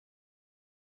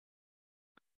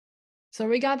 So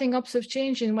regarding observed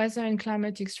change in weather and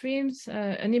climate extremes,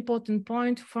 an important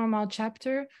point from our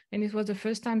chapter, and it was the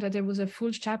first time that there was a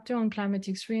full chapter on climate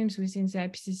extremes within the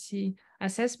IPCC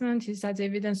assessment, is that the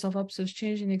evidence of observed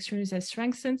change in extremes has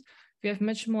strengthened. We have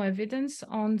much more evidence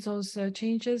on those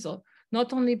changes,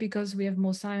 not only because we have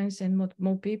more science and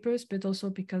more papers, but also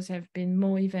because there have been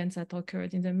more events that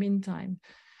occurred in the meantime.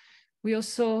 We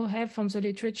also have from the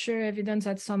literature evidence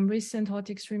that some recent hot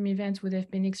extreme events would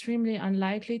have been extremely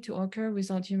unlikely to occur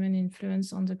without human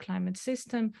influence on the climate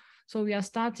system. So we are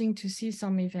starting to see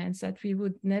some events that we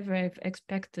would never have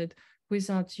expected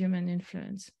without human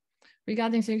influence.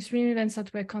 Regarding the extreme events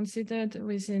that were considered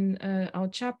within our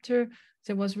chapter,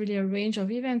 there was really a range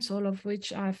of events, all of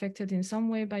which are affected in some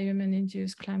way by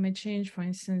human-induced climate change. For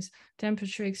instance,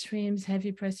 temperature extremes,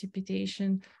 heavy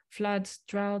precipitation, floods,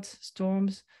 droughts,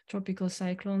 storms, tropical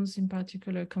cyclones, in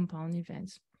particular compound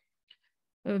events.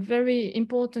 A very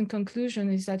important conclusion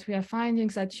is that we are finding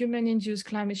that human-induced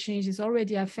climate change is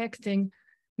already affecting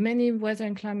many weather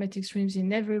and climate extremes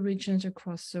in every region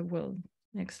across the world.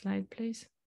 Next slide, please.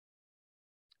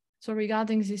 So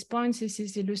regarding these points, this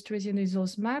is illustrated in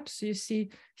those maps. You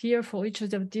see here for each of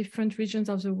the different regions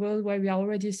of the world where we are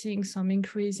already seeing some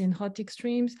increase in hot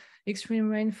extremes, extreme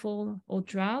rainfall or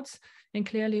droughts. And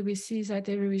clearly we see that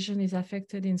every region is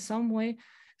affected in some way.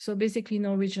 So basically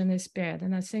no region is spared.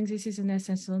 And I think this is an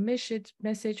essential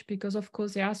message because of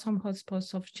course there are some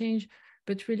hotspots of change,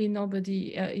 but really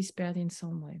nobody is spared in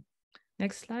some way.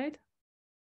 Next slide.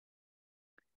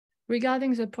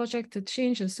 Regarding the projected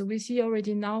changes, so we see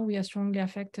already now we are strongly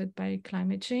affected by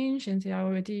climate change, and there are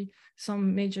already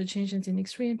some major changes in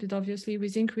extremes, but obviously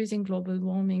with increasing global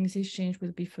warming, this change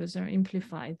will be further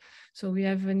amplified. So we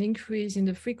have an increase in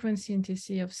the frequency and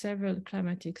intensity of several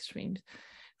climatic extremes.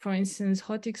 For instance,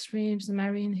 hot extremes,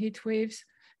 marine heat waves,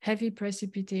 heavy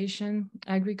precipitation,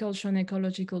 agricultural and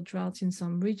ecological droughts in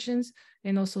some regions,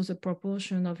 and also the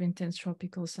proportion of intense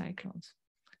tropical cyclones.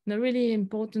 And a really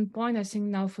important point, I think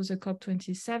now for the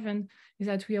COP27, is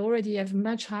that we already have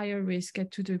much higher risk at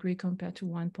 2 degrees compared to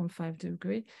 1.5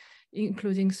 degrees,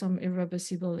 including some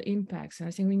irreversible impacts. And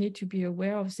I think we need to be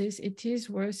aware of this. It is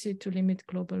worth it to limit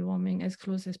global warming as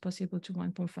close as possible to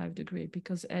 1.5 degrees,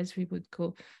 because as we would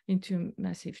go into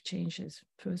massive changes,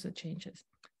 further changes.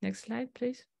 Next slide,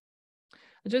 please.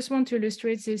 I just want to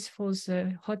illustrate this for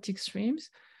the hot extremes.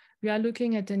 We are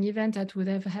looking at an event that would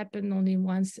have happened only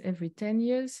once every 10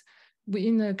 years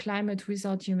in a climate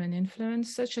without human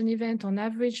influence. Such an event on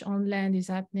average on land is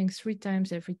happening 3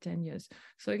 times every 10 years.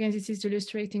 So again, this is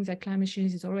illustrating that climate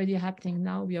change is already happening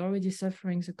now. We are already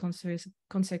suffering the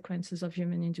consequences of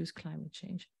human-induced climate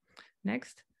change.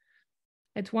 Next.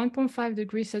 At 1.5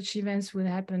 degrees, such events will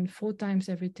happen 4 times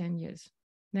every 10 years.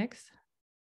 Next.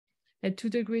 At 2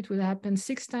 degrees, it will happen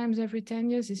 6 times every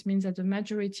 10 years. This means that the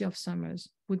majority of summers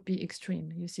would be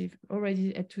extreme. You see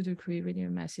already at 2 degrees, really a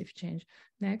massive change.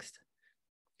 Next.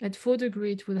 At 4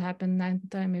 degrees, it will happen 9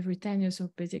 times every 10 years.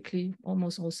 So basically,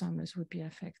 almost all summers would be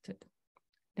affected.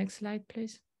 Next slide,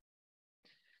 please.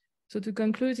 So to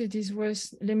conclude, it is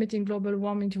worth limiting global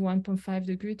warming to 1.5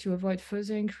 degrees to avoid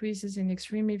further increases in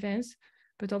extreme events.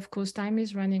 But of course, time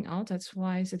is running out. That's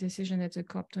why the decision at the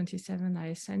COP27 are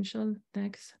essential.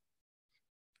 Next.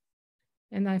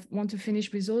 And I want to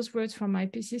finish with those words from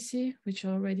IPCC, which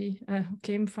already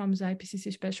came from the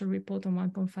IPCC Special Report on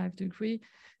 1.5 degrees.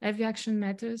 Every action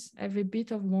matters, every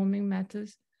bit of warming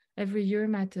matters, every year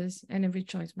matters, and every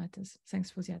choice matters. Thanks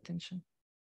for the attention.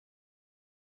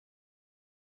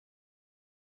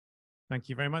 Thank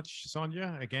you very much,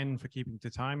 Sonia, again, for keeping to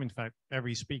time. In fact,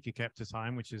 every speaker kept to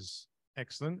time, which is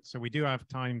excellent. So we do have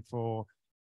time for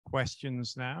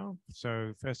questions now.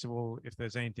 So first of all, if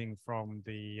there's anything from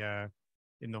the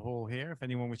in the hall here, if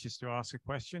anyone wishes to ask a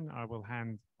question, I will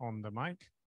hand on the mic.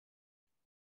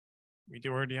 We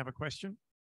do already have a question.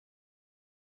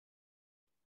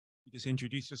 You just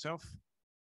introduce yourself.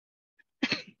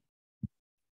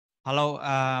 Hello,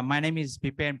 my name is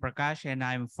Pipen Prakash and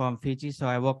I'm from Fiji. So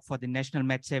I work for the National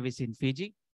Met Service in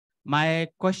Fiji. My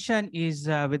question is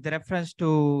with reference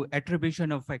to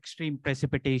attribution of extreme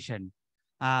precipitation.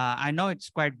 I know it's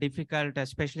quite difficult,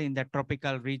 especially in the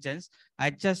tropical regions.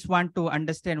 I just want to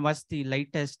understand what's the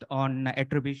latest on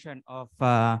attribution of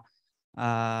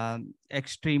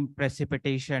extreme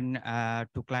precipitation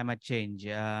to climate change,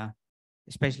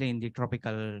 especially in the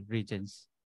tropical regions.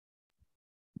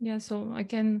 Yeah, so I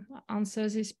can answer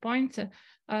this point.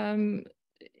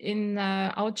 In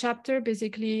our chapter,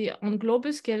 basically on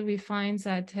global scale, we find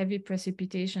that heavy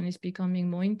precipitation is becoming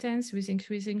more intense with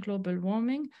increasing global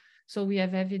warming. So we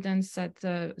have evidence that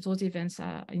those events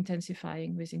are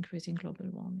intensifying with increasing global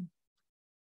warming.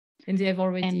 And they have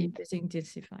already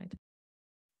intensified.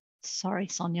 Sorry,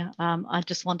 Sonia. I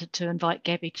just wanted to invite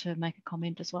Gabby to make a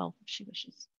comment as well, if she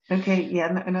wishes. Okay,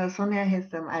 yeah, no, Sonia has,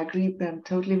 I agree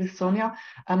totally with Sonia.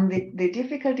 The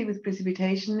difficulty with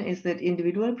precipitation is that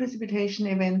individual precipitation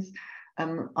events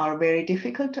are very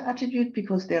difficult to attribute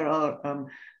because there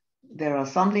are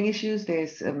sampling issues.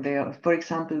 For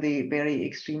example, the very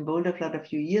extreme boulder flood a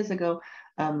few years ago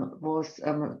was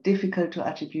difficult to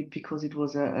attribute because it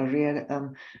was a rare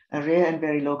and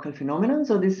very local phenomenon.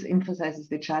 So this emphasizes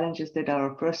the challenges that our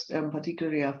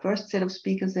particularly our first set of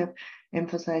speakers have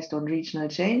emphasized on regional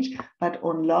change. But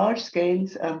on large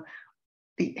scales,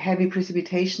 the heavy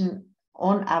precipitation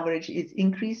on average is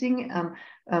increasing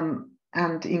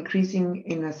and increasing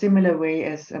in a similar way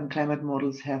as climate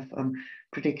models have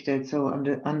predicted. So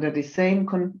under the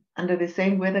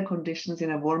same weather conditions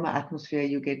in a warmer atmosphere,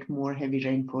 you get more heavy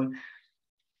rainfall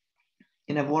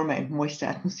in a warmer and moister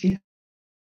atmosphere.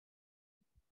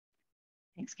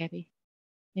 Thanks, Gabby.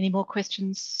 Any more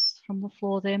questions from the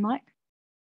floor there, Mike?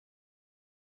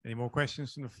 Any more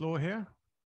questions from the floor here?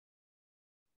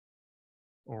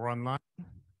 Or online?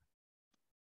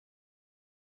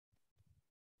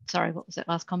 Sorry, what was that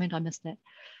last comment? I missed that.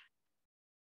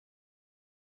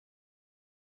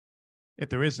 If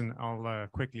there isn't, I'll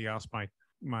quickly ask my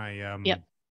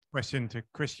question to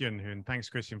Christian, and thanks,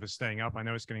 Christian, for staying up. I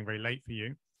know it's getting very late for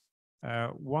you.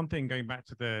 One thing, going back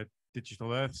to the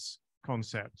digital Earths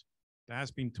concept, there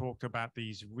has been talked about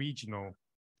these regional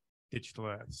digital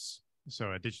Earths,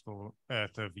 so a digital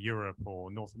Earth of Europe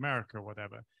or North America or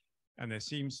whatever. And there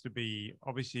seems to be,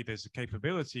 obviously, there's a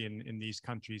capability in these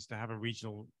countries to have a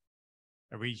regional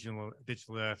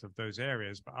digital Earth of those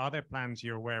areas. But are there plans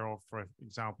you're aware of, for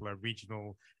example, a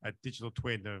digital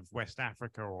twin of West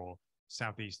Africa or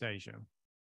Southeast Asia?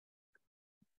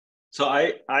 So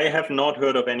I have not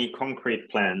heard of any concrete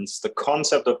plans. The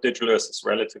concept of digital Earth is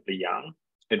relatively young.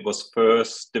 It was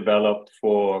first developed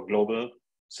for global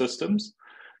systems,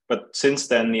 but since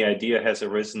then the idea has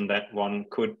arisen that one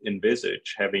could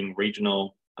envisage having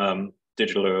regional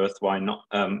digital Earth. Why not?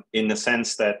 In the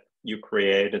sense that you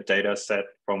create a data set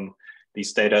from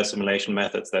these data assimilation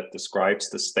methods that describes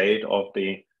the state of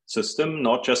the system,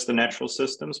 not just the natural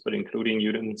systems, but including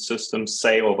human systems,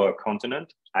 say over a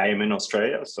continent. I am in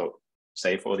Australia, so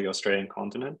say for the Australian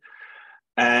continent.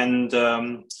 And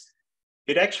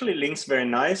it actually links very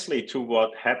nicely to what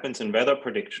happens in weather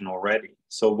prediction already.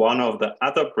 So one of the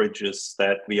other bridges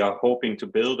that we are hoping to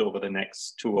build over the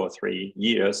next 2 or 3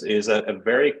 years is a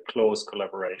very close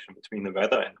collaboration between the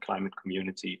weather and climate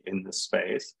community in this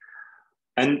space.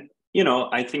 And, you know,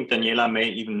 I think Daniela may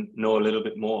even know a little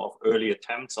bit more of early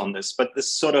attempts on this, but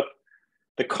this sort of,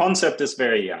 the concept is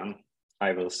very young,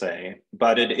 I will say,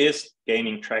 but it is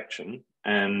gaining traction,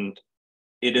 and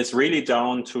it is really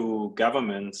down to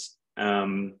governments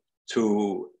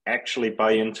to actually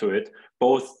buy into it,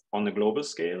 both on the global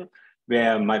scale,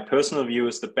 where my personal view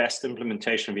is the best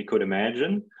implementation we could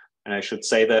imagine, and I should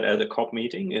say that at a COP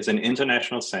meeting, is an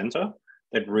international center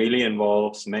that really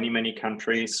involves many, many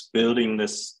countries building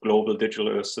this global digital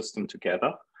Earth system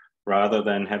together, rather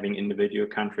than having individual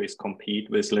countries compete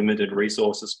with limited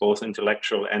resources, both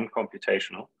intellectual and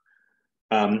computational.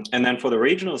 And then for the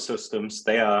regional systems,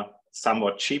 they are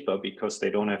somewhat cheaper because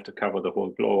they don't have to cover the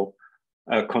whole globe.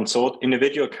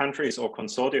 Individual countries or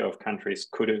consortia of countries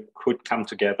could come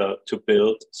together to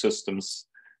build systems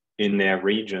in their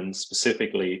regions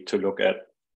specifically to look at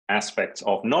aspects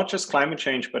of not just climate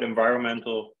change, but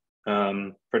environmental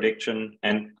prediction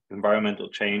and environmental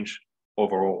change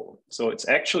overall. So it's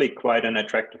actually quite an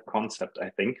attractive concept,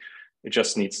 I think. It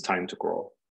just needs time to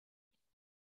grow.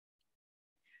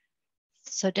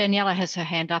 So Daniela has her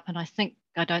hand up, and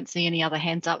I don't see any other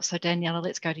hands up. So Daniela,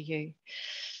 let's go to you.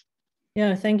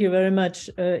 Yeah, thank you very much.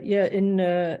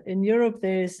 In Europe,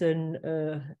 there is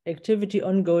an activity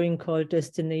ongoing called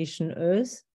Destination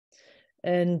Earth,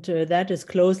 and that is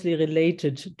closely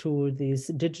related to this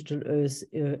digital Earth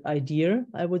idea,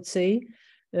 I would say,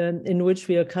 in which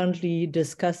we are currently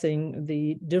discussing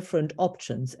the different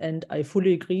options. And I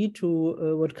fully agree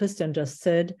to what Christian just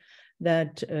said,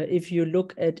 that if you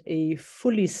look at a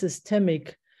fully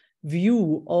systemic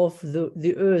view of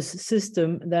the Earth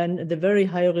system, then the very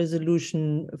high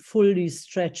resolution, fully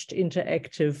stretched,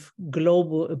 interactive,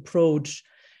 global approach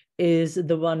is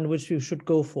the one which we should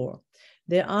go for.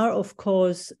 There are, of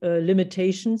course,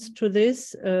 limitations to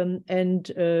this,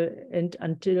 and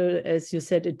until, as you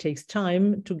said, it takes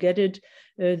time to get it,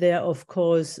 there are, of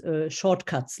course,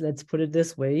 shortcuts, let's put it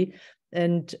this way.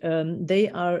 And they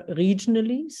are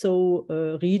regionally, so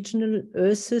regional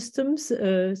Earth systems,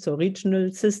 so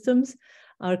regional systems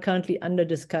are currently under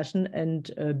discussion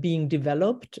and being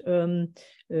developed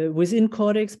within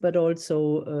Codex, but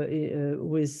also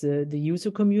with the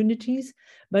user communities.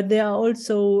 But there are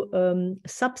also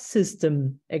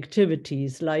subsystem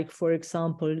activities, like, for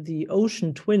example, the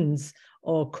ocean twins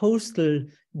or coastal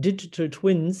digital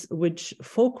twins, which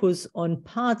focus on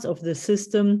parts of the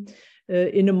system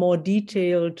in a more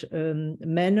detailed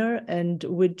manner, and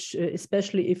which,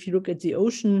 especially if you look at the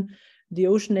ocean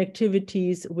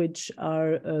activities, which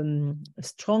are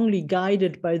strongly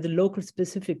guided by the local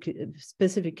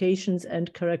specifications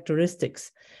and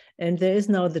characteristics. And there is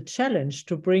now the challenge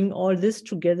to bring all this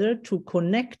together to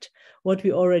connect what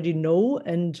we already know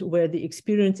and where the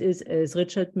experience is, as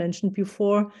Richard mentioned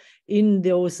before, in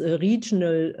those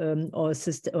regional or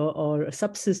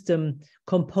subsystem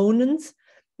components,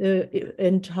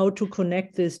 and how to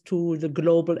connect this to the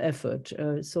global effort.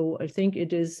 So I think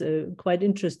it is a quite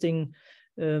interesting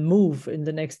move in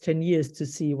the next 10 years to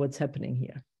see what's happening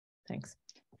here. Thanks.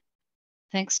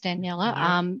 Thanks, Daniela.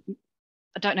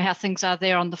 I don't know how things are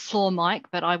there on the floor, Mike,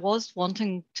 but I was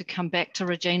wanting to come back to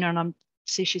Regina, and I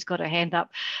see she's got her hand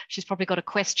up. She's probably got a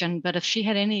question, but if she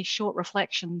had any short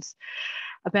reflections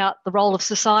about the role of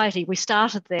society. We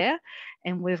started there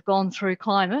and we've gone through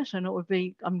climate, and it would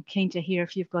be, I'm keen to hear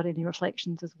if you've got any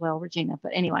reflections as well, Regina.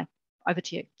 But anyway, over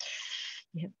to you.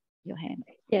 You have your hand.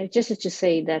 Yeah, just to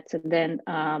say that then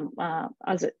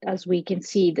as we can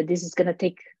see that this is going to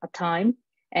take a time,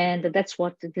 and that's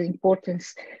what the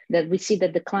importance that we see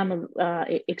that the climate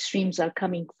extremes are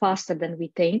coming faster than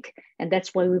we think, and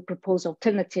that's why we propose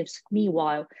alternatives.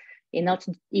 Meanwhile,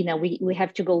 we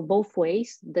have to go both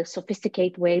ways, the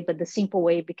sophisticated way, but the simple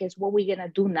way, because what we're going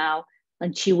to do now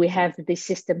until we have these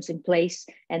systems in place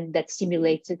and that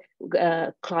simulated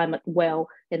climate well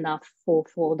enough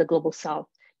for the global south.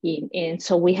 And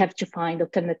so we have to find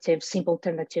alternatives, simple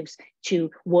alternatives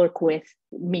to work with.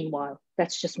 Meanwhile,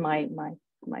 that's just my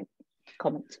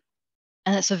comment.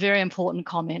 And that's a very important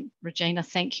comment, Regina.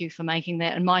 Thank you for making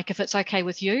that. And Mike, if it's okay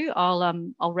with you,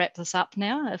 I'll wrap this up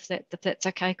now, if that's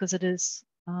okay, because it is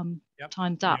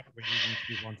time's up. We need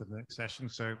to move on to the next session.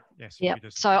 So yes. Yeah.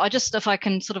 So if I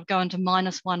can sort of go into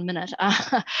 -1 minute,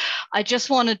 I just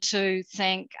wanted to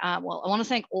thank, I want to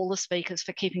thank all the speakers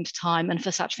for keeping to time and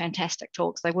for such fantastic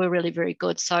talks. They were really very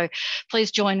good. So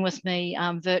please join with me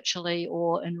virtually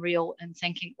or in real in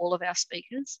thanking all of our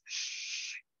speakers.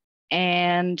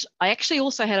 And I actually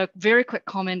also had a very quick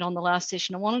comment on the last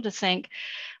session. I wanted to thank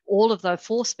all of the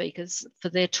 4 speakers for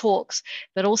their talks,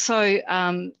 but also,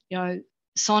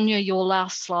 Sonia, your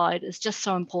last slide is just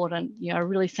so important.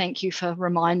 Really thank you for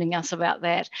reminding us about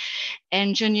that.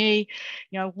 And Junyi,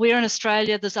 we're in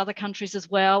Australia, there's other countries as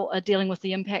well are dealing with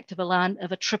the impact of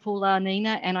a triple La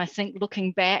Nina. And I think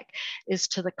looking back is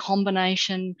to the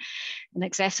combination and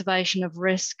exacerbation of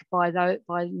risk by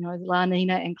La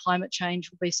Nina and climate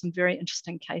change will be some very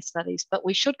interesting case studies. But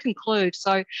we should conclude.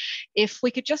 So if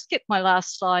we could just get my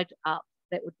last slide up,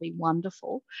 that would be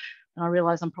wonderful. And I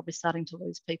realise I'm probably starting to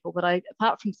lose people, but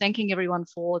apart from thanking everyone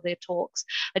for their talks,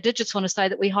 I did just want to say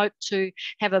that we hope to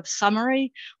have a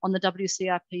summary on the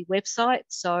WCRP website,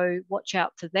 so watch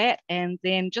out for that. And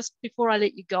then just before I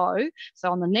let you go,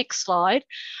 so on the next slide,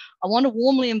 I want to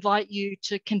warmly invite you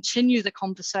to continue the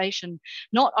conversation,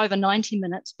 not over 90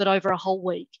 minutes, but over a whole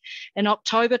week. In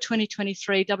October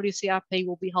 2023, WCRP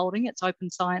will be holding its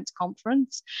Open Science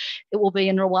Conference. It will be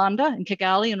in Rwanda, in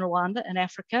Kigali, in Rwanda, in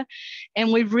Africa.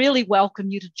 And we really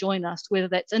welcome you to join us, whether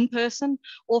that's in person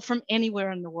or from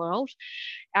anywhere in the world.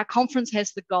 Our conference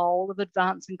has the goal of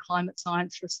advancing climate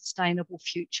science for a sustainable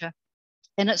future.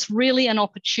 And it's really an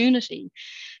opportunity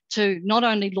to not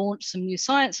only launch some new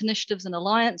science initiatives and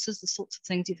alliances, the sorts of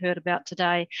things you've heard about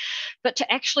today, but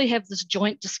to actually have this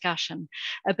joint discussion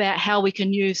about how we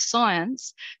can use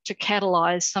science to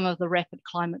catalyse some of the rapid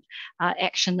climate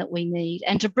action that we need,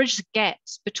 and to bridge the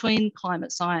gaps between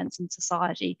climate science and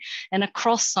society and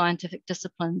across scientific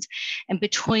disciplines and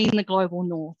between the global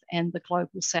north and the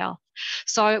global south.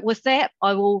 So with that,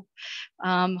 I will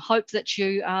hope that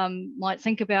you might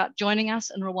think about joining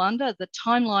us in Rwanda. The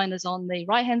timeline is on the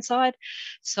right-hand side.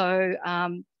 So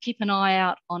keep an eye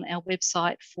out on our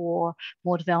website for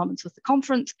more developments with the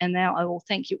conference. And now I will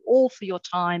thank you all for your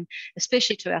time,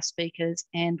 especially to our speakers,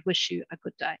 and wish you a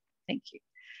good day. Thank you.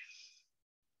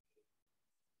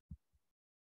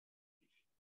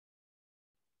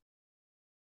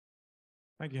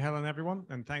 Thank you, Helen, everyone.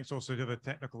 And thanks also to the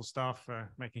technical staff for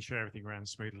making sure everything ran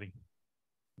smoothly.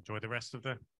 Enjoy the rest of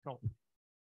the call.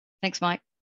 Thanks, Mike.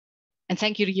 And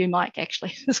thank you to you, Mike,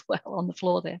 actually, as well on the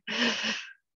floor there.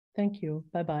 Thank you.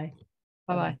 Bye-bye.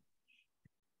 Bye-bye.